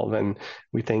to solve. And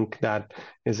we think that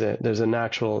there's a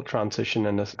natural transition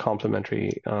and a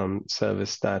complementary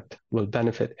service that will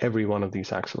benefit every one of these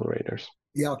accelerators.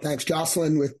 Yeah, thanks.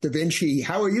 Jocelyn, with DaVinci,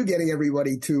 how are you getting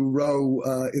everybody to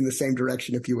row in the same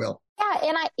direction, if you will? Yeah,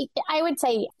 and I would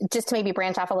say, just to maybe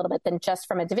branch off a little bit than just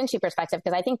from a DaVinci perspective,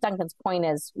 because I think Duncan's point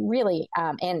is really,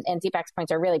 and Deepak's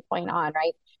points are really point on,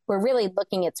 right? We're really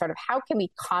looking at sort of how can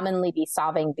we commonly be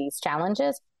solving these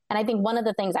challenges. And I think one of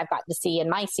the things I've gotten to see in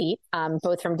my seat,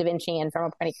 both from DaVinci and from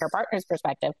a Point of Care Partners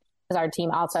perspective, because our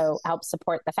team also helps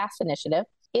support the FAST initiative,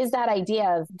 is that idea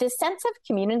of this sense of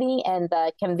community and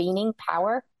the convening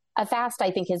power of FAST,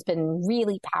 I think has been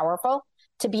really powerful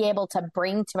to be able to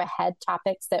bring to a head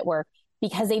topics that were,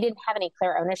 because they didn't have any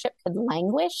clear ownership, could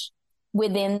languish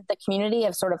within the community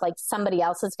of sort of like somebody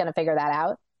else is going to figure that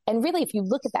out. And really, if you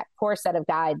look at that core set of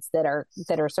guides that are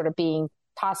sort of being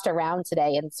tossed around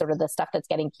today and sort of the stuff that's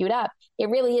getting queued up, it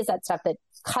really is that stuff that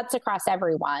cuts across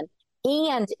everyone.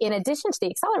 And in addition to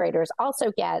the accelerators,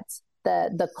 also gets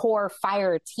the core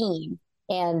FHIR team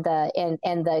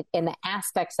the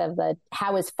aspects of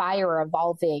how is FHIR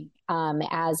evolving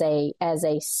as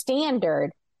a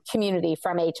standard community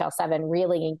from HL7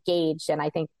 really engaged. And I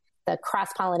think the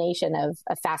cross-pollination of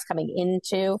FAST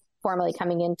formally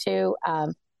coming into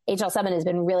HL7 has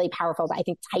been really powerful to, I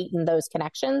think, tighten those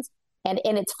connections. And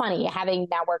it's funny, having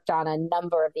now worked on a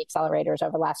number of the accelerators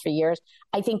over the last few years,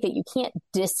 I think that you can't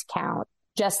discount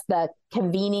just the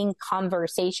convening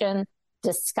conversation,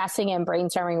 discussing and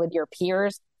brainstorming with your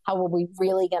peers, how are we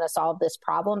really going to solve this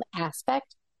problem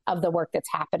aspect of the work that's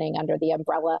happening under the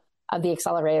umbrella of the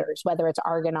accelerators, whether it's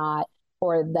Argonaut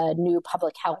or the new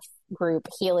public health group,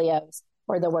 Helios,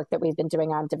 or the work that we've been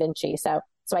doing on Da Vinci. So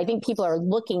I think people are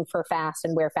looking for FAST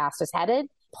and where FAST is headed,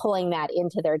 pulling that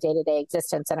into their day-to-day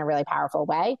existence in a really powerful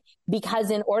way.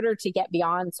 Because in order to get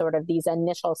beyond sort of these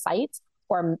initial sites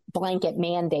or blanket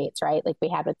mandates, right, like we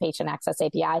had with Patient Access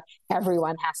API,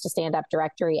 everyone has to stand up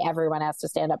directory, everyone has to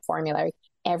stand up formulary,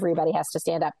 everybody has to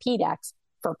stand up PDEX.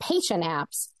 For patient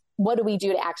apps, what do we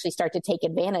do to actually start to take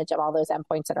advantage of all those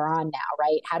endpoints that are on now,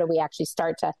 right? How do we actually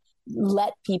start to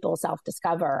let people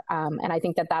self-discover? And I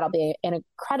think that that'll be an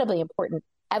incredibly important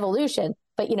evolution.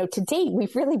 But, to date,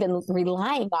 we've really been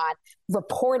relying on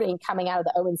reporting coming out of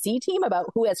the ONC team about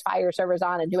who has FHIR servers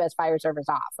on and who has FHIR servers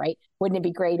off, right? Wouldn't it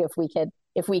be great if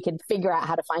we could figure out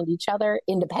how to find each other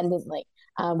independently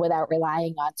without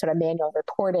relying on sort of manual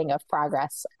reporting of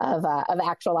progress of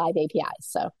actual live APIs?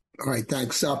 So. All right,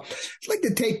 thanks. I'd like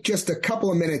to take just a couple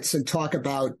of minutes and talk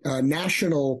about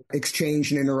national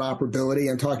exchange and interoperability.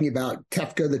 I'm talking about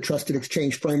TEFCA, the Trusted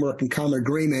Exchange Framework and Common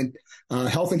Agreement.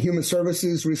 Health and Human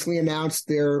Services recently announced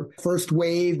their first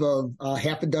wave of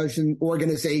half a dozen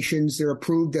organizations. They're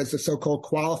approved as the so-called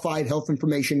Qualified Health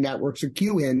Information Networks, or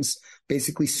QHINs,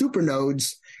 basically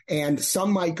supernodes, and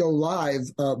some might go live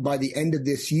by the end of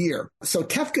this year. So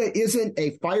TEFCA isn't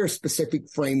a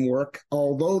FHIR-specific framework,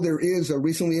 although there is a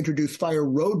recently introduced FHIR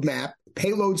roadmap,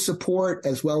 payload support,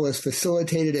 as well as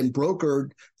facilitated and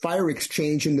brokered FHIR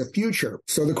exchange in the future.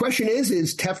 So the question is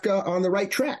TEFCA on the right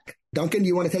track? Duncan, do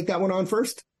you want to take that one on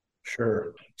first?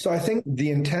 Sure. So I think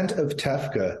the intent of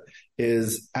TEFCA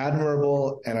is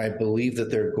admirable, and I believe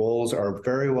that their goals are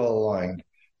very well aligned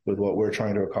with what we're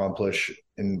trying to accomplish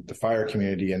in the FHIR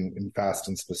community and in FAST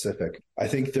in specific. I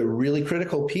think the really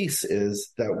critical piece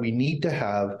is that we need to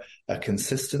have a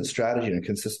consistent strategy and a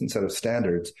consistent set of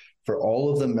standards for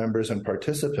all of the members and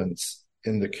participants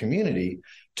in the community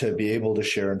to be able to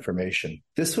share information.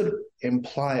 This would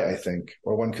imply, I think,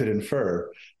 or one could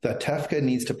infer, that TEFCA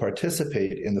needs to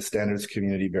participate in the standards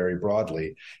community very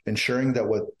broadly, ensuring that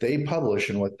what they publish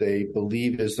and what they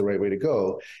believe is the right way to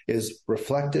go is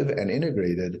reflective and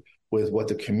integrated with what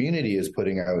the community is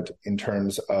putting out in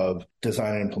terms of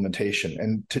design and implementation.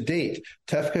 And to date,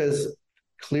 TEFCA has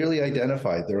clearly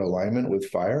identified their alignment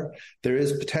with FHIR. There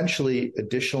is potentially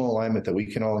additional alignment that we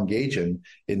can all engage in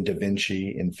Da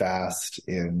Vinci, in FAST,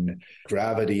 in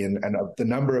Gravity, and the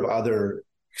number of other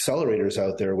accelerators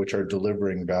out there which are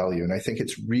delivering value. And I think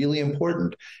it's really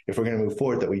important, if we're going to move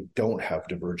forward, that we don't have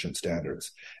divergent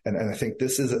standards. And I think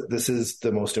this is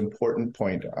the most important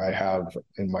point I have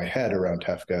in my head around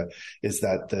TEFCA, is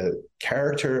that the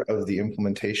character of the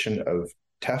implementation of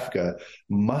TEFCA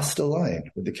must align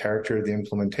with the character of the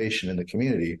implementation in the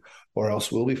community, or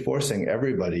else we'll be forcing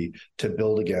everybody to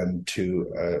build again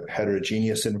to a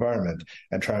heterogeneous environment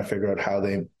and try and figure out how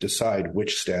they decide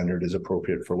which standard is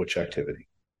appropriate for which activity.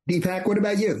 Deepak, what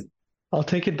about you? I'll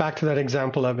take it back to that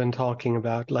example I've been talking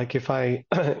about. Like if I,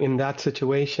 in that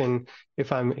situation,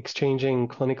 if I'm exchanging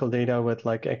clinical data with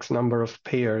like X number of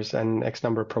payers and X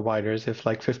number of providers, if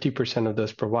like 50% of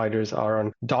those providers are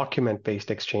on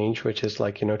document-based exchange, which is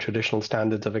like, traditional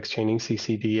standards of exchanging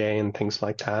CCDA and things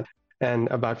like that, and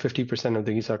about 50% of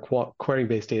these are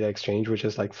query-based data exchange, which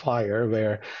is like FHIR,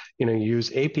 where you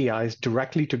use APIs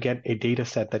directly to get a data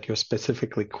set that you're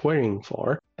specifically querying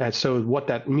for. And so what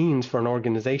that means for an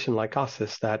organization like us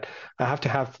is that I have to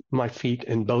have my feet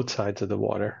in both sides of the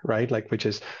water, right? Like, which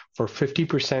is for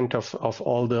 50% of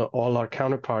all our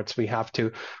counterparts, we have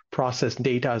to process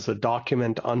data as a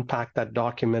document, unpack that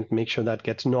document, make sure that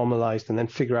gets normalized, and then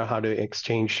figure out how to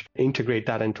integrate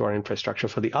that into our infrastructure.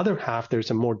 For the other half, there's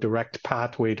a more direct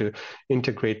pathway to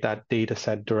integrate that data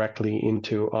set directly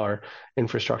into our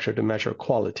infrastructure to measure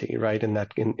quality, right? In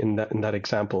that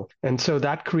example. And so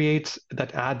that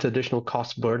adds additional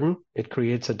cost burden. It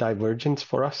creates a divergence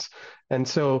for us. And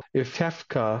so if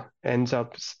TEFCA ends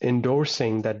up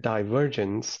endorsing that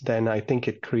divergence, then I think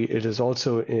it is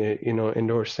also,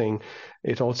 endorsing,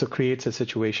 it also creates a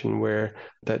situation where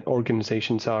that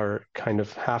organizations are kind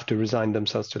of have to resign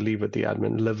themselves to live with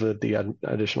the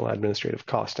additional administrative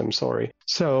cost. I'm sorry.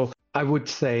 So I would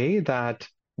say that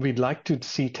we'd like to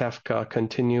see TEFCA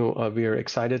continue. We are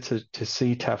excited to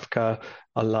see TEFCA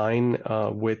align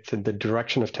with the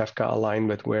direction of TEFCA align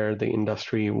with where the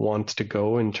industry wants to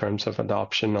go in terms of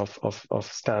adoption of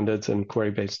standards and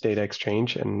query-based data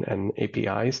exchange and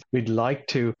APIs. We'd like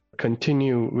to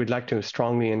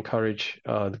strongly encourage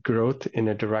the growth in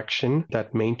a direction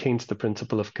that maintains the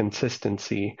principle of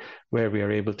consistency, where we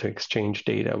are able to exchange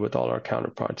data with all our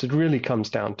counterparts. It really comes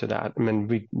down to that. I mean,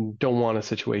 we don't want a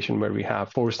situation where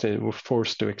we're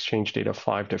forced to exchange data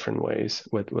 5 different ways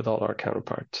with all our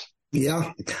counterparts.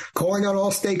 Yeah, calling on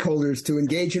all stakeholders to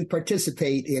engage and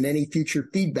participate in any future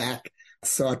feedback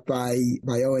sought by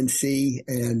ONC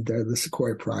and the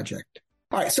Sequoia project.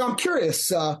 All right, so I'm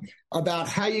curious about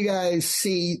how you guys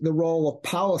see the role of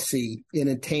policy in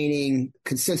attaining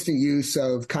consistent use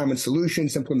of common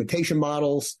solutions, implementation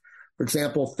models. For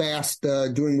example, FAST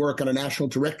doing work on a national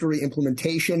directory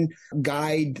implementation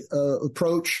guide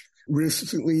approach.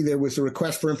 Recently, there was a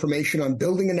request for information on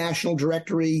building a national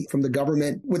directory from the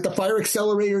government. With the fire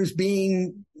accelerators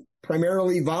being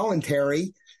primarily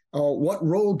voluntary, what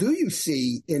role do you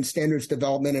see in standards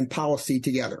development and policy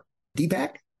together?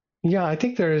 Deepak? Yeah, I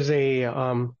think there is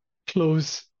a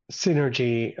close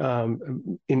synergy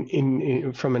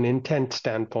in from an intent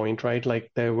standpoint, right?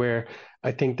 Like where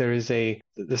I think there is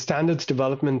the standards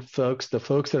development folks, the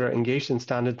folks that are engaged in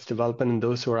standards development and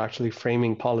those who are actually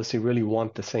framing policy really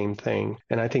want the same thing.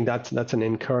 And I think that's an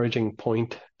encouraging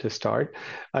point to start.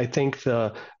 I think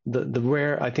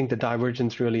where I think the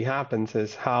divergence really happens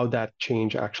is how that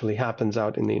change actually happens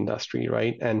out in the industry,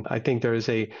 right? And I think there is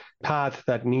a path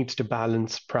that needs to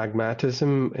balance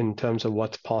pragmatism in terms of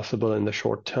what's possible in the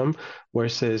short term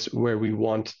versus where we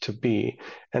want to be.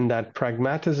 And that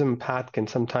pragmatism path can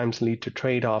sometimes lead to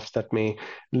trade-offs that may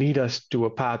lead us to a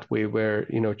pathway where,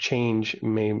 change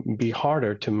may be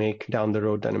harder to make down the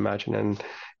road than imagined.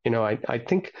 And I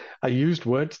think I used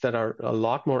words that are a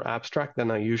lot more abstract than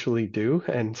I usually do.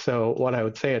 And so what I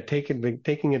would say,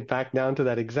 taking it back down to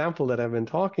that example that I've been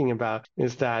talking about,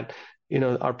 is that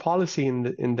our policy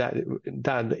in that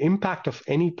the impact of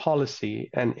any policy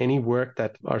and any work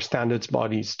that our standards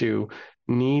bodies do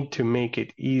need to make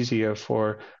it easier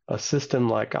for a system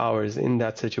like ours in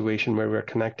that situation where we're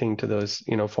connecting to those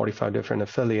 45 different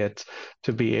affiliates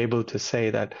to be able to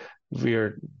say that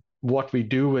what we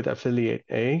do with affiliate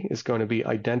A is going to be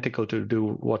identical to do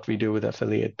what we do with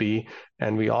affiliate B.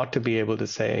 And we ought to be able to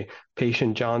say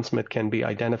patient John Smith can be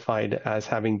identified as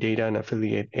having data in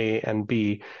affiliate A and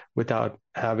B without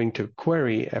having to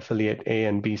query affiliate A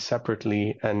and B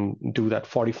separately and do that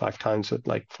 45 times with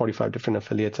like 45 different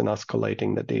affiliates and us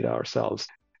collating the data ourselves.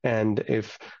 And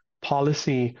if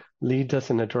policy leads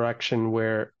us in a direction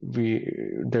where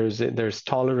there's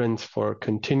tolerance for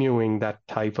continuing that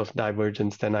type of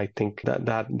divergence, then I think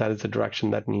that is a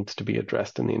direction that needs to be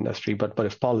addressed in the industry. But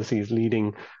if policy is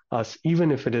leading us,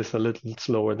 even if it is a little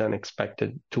slower than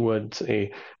expected, towards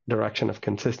a direction of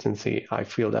consistency, I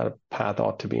feel that a path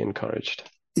ought to be encouraged.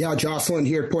 Yeah, Jocelyn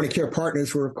here at Point of Care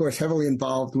Partners, we're, of course, heavily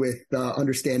involved with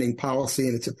understanding policy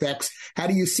and its effects. How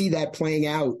do you see that playing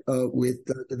out with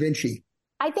Da Vinci?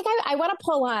 I think I want to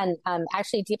pull on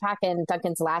actually Deepak and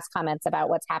Duncan's last comments about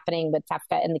what's happening with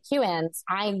TEFCA and the QANs.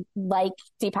 I like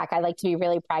Deepak. I like to be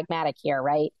really pragmatic here,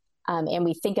 right? And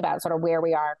we think about sort of where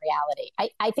we are in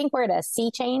reality. I think we're at a sea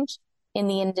change in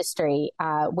the industry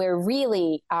where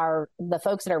really the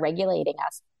folks that are regulating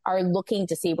us are looking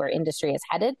to see where industry is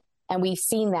headed. And we've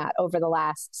seen that over the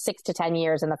last 6 to 10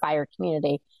 years in the fire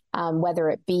community, whether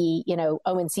it be,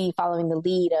 ONC following the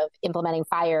lead of implementing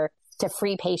fire to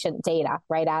free patient data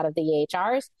right out of the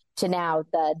EHRs, to now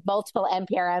the multiple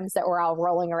NPRMs that we're all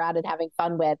rolling around and having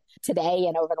fun with today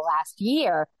and over the last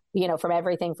year, from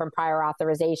everything from prior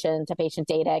authorization to patient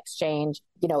data exchange,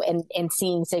 and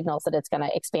seeing signals that it's going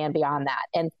to expand beyond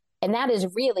that. And that is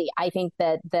really, I think,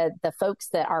 that the folks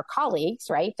that are colleagues,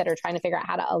 right, that are trying to figure out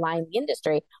how to align the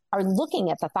industry are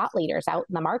looking at the thought leaders out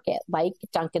in the market, like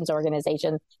Duncan's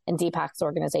organization and Deepak's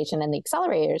organization and the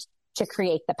accelerators, to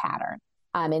create the pattern.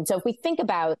 And so if we think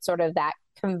about sort of that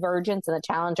convergence and the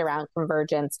challenge around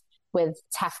convergence with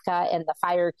TEFCA and the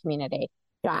fire community,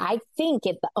 I think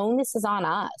the onus is on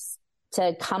us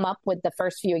to come up with the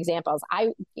first few examples.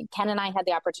 Ken and I had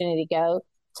the opportunity to go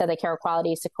to the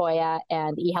Carequality, Sequoia,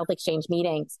 and eHealth Exchange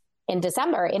meetings in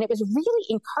December, and it was really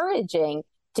encouraging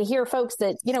to hear folks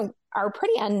that, are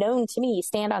pretty unknown to me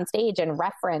stand on stage and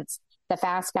reference the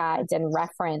FAST guides and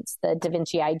reference the Da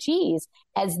Vinci IGs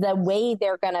as the way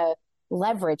they're going to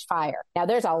leverage fire. Now,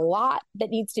 there's a lot that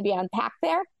needs to be unpacked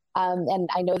there. And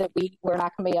I know that we're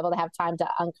not going to be able to have time to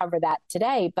uncover that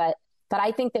today, but But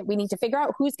I think that we need to figure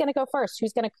out who's going to go first,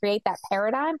 who's going to create that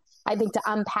paradigm. I think to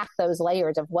unpack those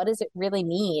layers of what does it really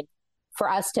mean for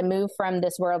us to move from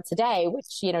this world today, which,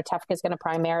 TEFCA is going to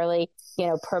primarily,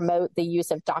 promote the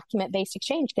use of document-based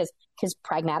exchange because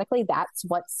pragmatically, that's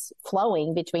what's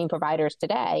flowing between providers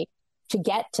today to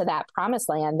get to that promised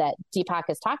land that Deepak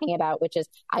is talking about, which is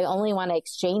I only want to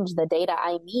exchange the data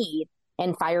I need,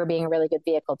 and FHIR being a really good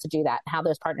vehicle to do that, and how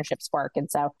those partnerships work. And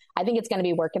so I think it's going to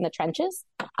be work in the trenches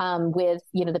with,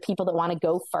 the people that want to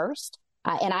go first.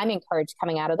 And I'm encouraged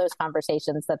coming out of those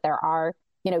conversations that there are,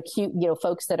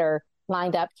 folks that are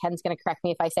lined up. Ken's going to correct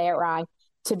me if I say it wrong,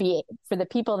 for the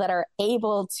people that are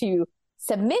able to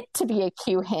submit to be a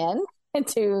QHIN and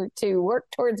to work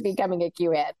towards becoming a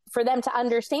QHIN, for them to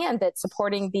understand that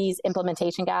supporting these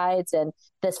implementation guides and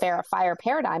this FHIR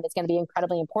paradigm is going to be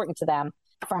incredibly important to them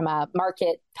from a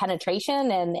market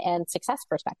penetration and success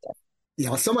perspective.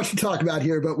 Yeah, so much to talk about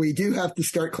here, but we do have to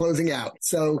start closing out.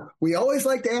 So we always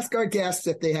like to ask our guests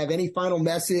if they have any final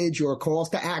message or calls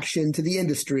to action to the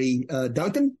industry.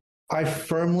 Duncan? I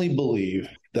firmly believe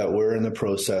that we're in the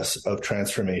process of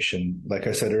transformation, like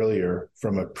I said earlier,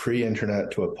 from a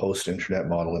pre-internet to a post-internet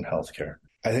model in healthcare.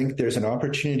 I think there's an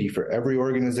opportunity for every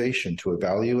organization to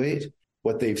evaluate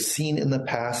what they've seen in the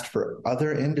past for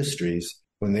other industries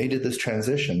when they did this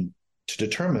transition to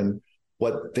determine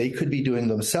what they could be doing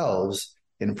themselves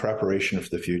in preparation for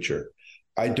the future.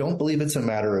 I don't believe it's a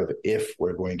matter of if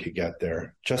we're going to get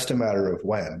there, just a matter of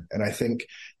when. And I think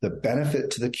the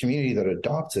benefit to the community that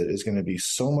adopts it is going to be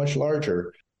so much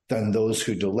larger than those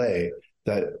who delay,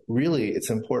 that really it's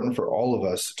important for all of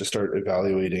us to start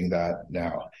evaluating that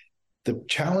now. The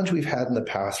challenge we've had in the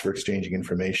past for exchanging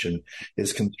information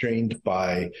is constrained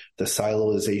by the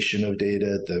siloization of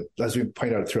data, as we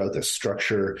point out throughout the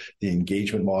structure, the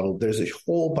engagement model. There's a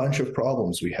whole bunch of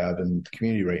problems we have in the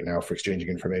community right now for exchanging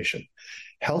information.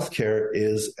 Healthcare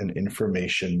is an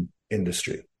information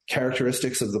industry.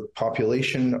 Characteristics of the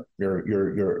population,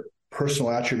 your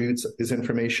personal attributes is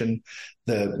information.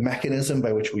 The mechanism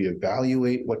by which we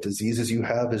evaluate what diseases you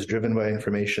have is driven by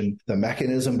information. The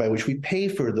mechanism by which we pay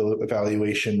for the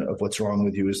evaluation of what's wrong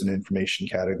with you is an information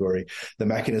category. The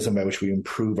mechanism by which we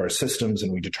improve our systems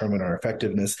and we determine our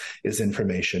effectiveness is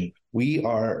information. We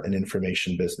are an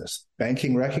information business.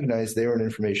 Banking recognized they were an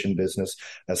information business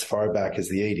as far back as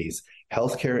the 80s.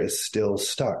 Healthcare is still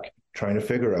stuck trying to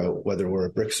figure out whether we're a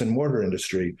bricks and mortar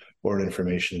industry or an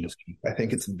information industry. I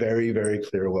think it's very, very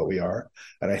clear what we are.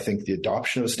 And I think the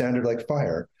adoption of a standard like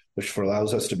FHIR, which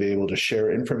allows us to be able to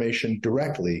share information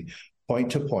directly,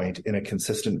 point to point in a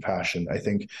consistent fashion. I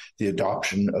think the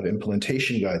adoption of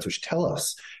implementation guides, which tell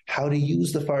us how to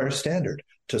use the FHIR standard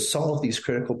to solve these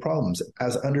critical problems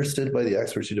as understood by the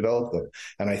experts who develop them.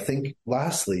 And I think,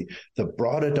 lastly, the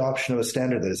broad adoption of a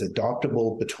standard that is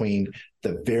adoptable between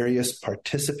the various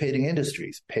participating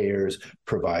industries, payers,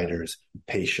 providers,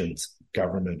 patients,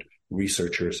 government,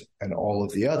 researchers, and all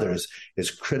of the others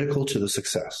is critical to the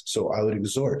success. So I would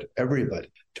exhort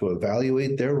everybody to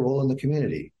evaluate their role in the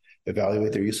community,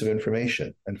 evaluate their use of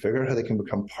information, and figure out how they can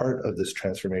become part of this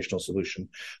transformational solution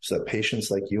so that patients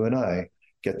like you and I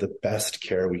get the best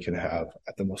care we can have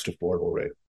at the most affordable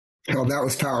rate. Oh, that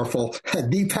was powerful.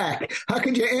 Deepak, how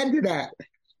could you add to that?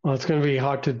 Well, it's going to be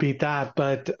hard to beat that,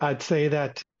 but I'd say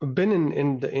that I've been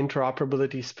in the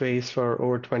interoperability space for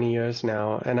over 20 years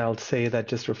now, and I'll say that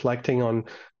just reflecting on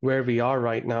where we are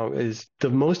right now is the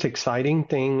most exciting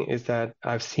thing is that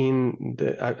I'm seeing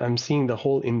the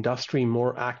whole industry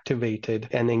more activated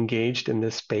and engaged in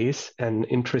this space and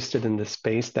interested in this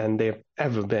space than they've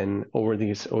ever been over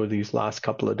these last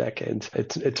couple of decades.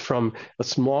 It's from a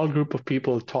small group of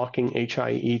people talking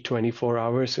HIE 24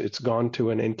 hours. It's gone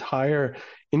to an entire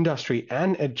industry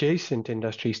and adjacent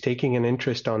industries taking an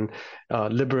interest on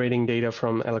liberating data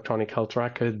from electronic health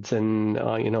records and,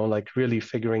 really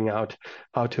figuring out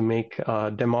how to make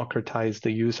democratize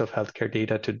the use of healthcare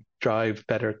data to drive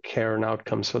better care and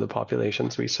outcomes for the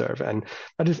populations we serve. And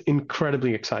that is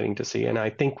incredibly exciting to see. And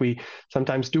I think we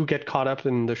sometimes do get caught up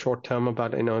in the short term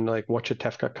about, what should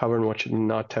TEFCA cover and what should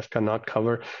TEFCA not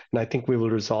cover. And I think we will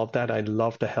resolve that. I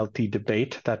love the healthy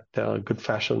debate, that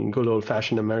good old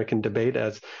fashioned American debate,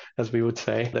 as we would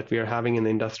say, that we are having in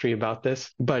the industry about this.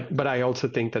 But I also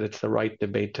think that it's the right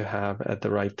debate to have at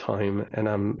the right time. And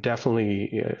I'm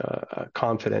definitely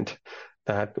confident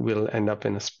that we'll end up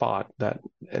in a spot that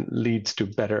leads to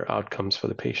better outcomes for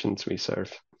the patients we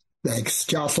serve. Thanks.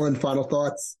 Jocelyn, final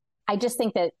thoughts? I just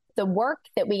think that the work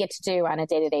that we get to do on a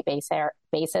day-to-day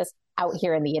basis out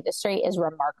here in the industry is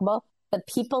remarkable. The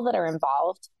people that are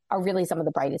involved are really some of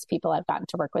the brightest people I've gotten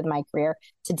to work with in my career.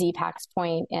 To Deepak's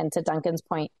point and to Duncan's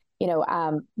point,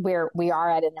 where we are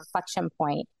at an inflection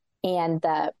point and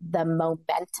the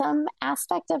momentum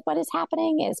aspect of what is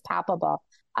happening is palpable.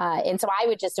 And so I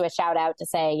would just do a shout out to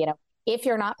say, if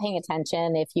you're not paying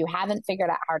attention, if you haven't figured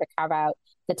out how to carve out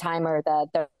the time or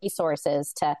the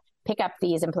resources to pick up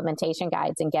these implementation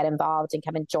guides and get involved and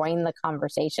come and join the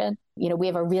conversation. We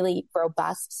have a really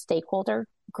robust stakeholder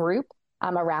group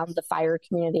around the fire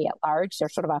community at large. They're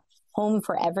sort of a home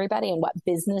for everybody and what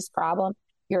business problem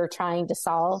you're trying to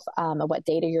solve and what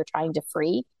data you're trying to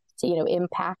free to,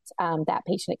 impact that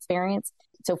patient experience.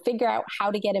 So figure out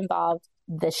how to get involved.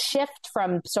 The shift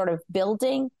from sort of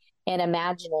building and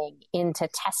imagining into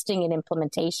testing and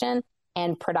implementation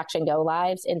and production go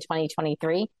lives in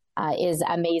 2023 is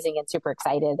amazing and super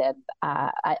excited. And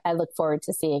I look forward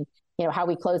to seeing, how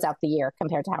we close out the year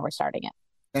compared to how we're starting it.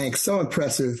 Thanks. So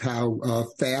impressive how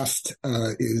FAST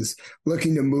is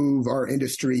looking to move our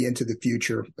industry into the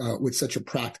future with such a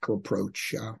practical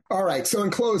approach. All right. So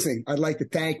in closing, I'd like to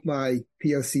thank my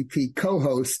POCP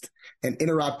co-host and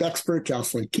interop expert,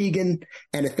 Jocelyn Keegan,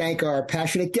 and to thank our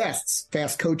passionate guests,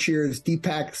 FAST co-chairs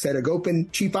Deepak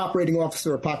Sadagopan, Chief Operating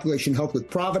Officer of Population Health with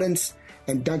Providence,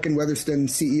 and Duncan Weatherston,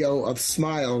 CEO of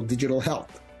Smile Digital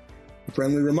Health. A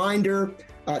friendly reminder,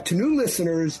 to new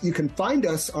listeners, you can find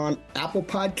us on Apple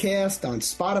Podcast, on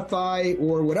Spotify,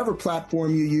 or whatever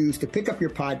platform you use to pick up your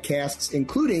podcasts,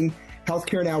 including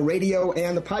Healthcare Now Radio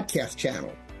and the podcast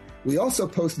channel. We also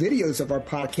post videos of our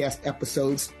podcast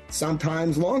episodes,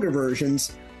 sometimes longer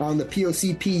versions, on the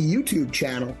POCP YouTube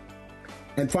channel.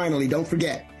 And finally, don't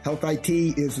forget, Health IT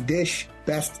is the dish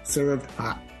best served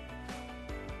hot.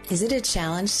 Is it a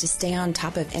challenge to stay on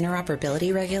top of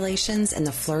interoperability regulations and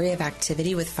the flurry of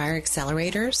activity with fire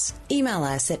accelerators? Email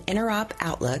us at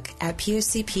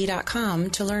interopoutlook@pocp.com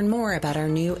to learn more about our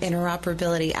new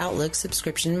Interoperability Outlook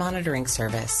subscription monitoring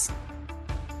service.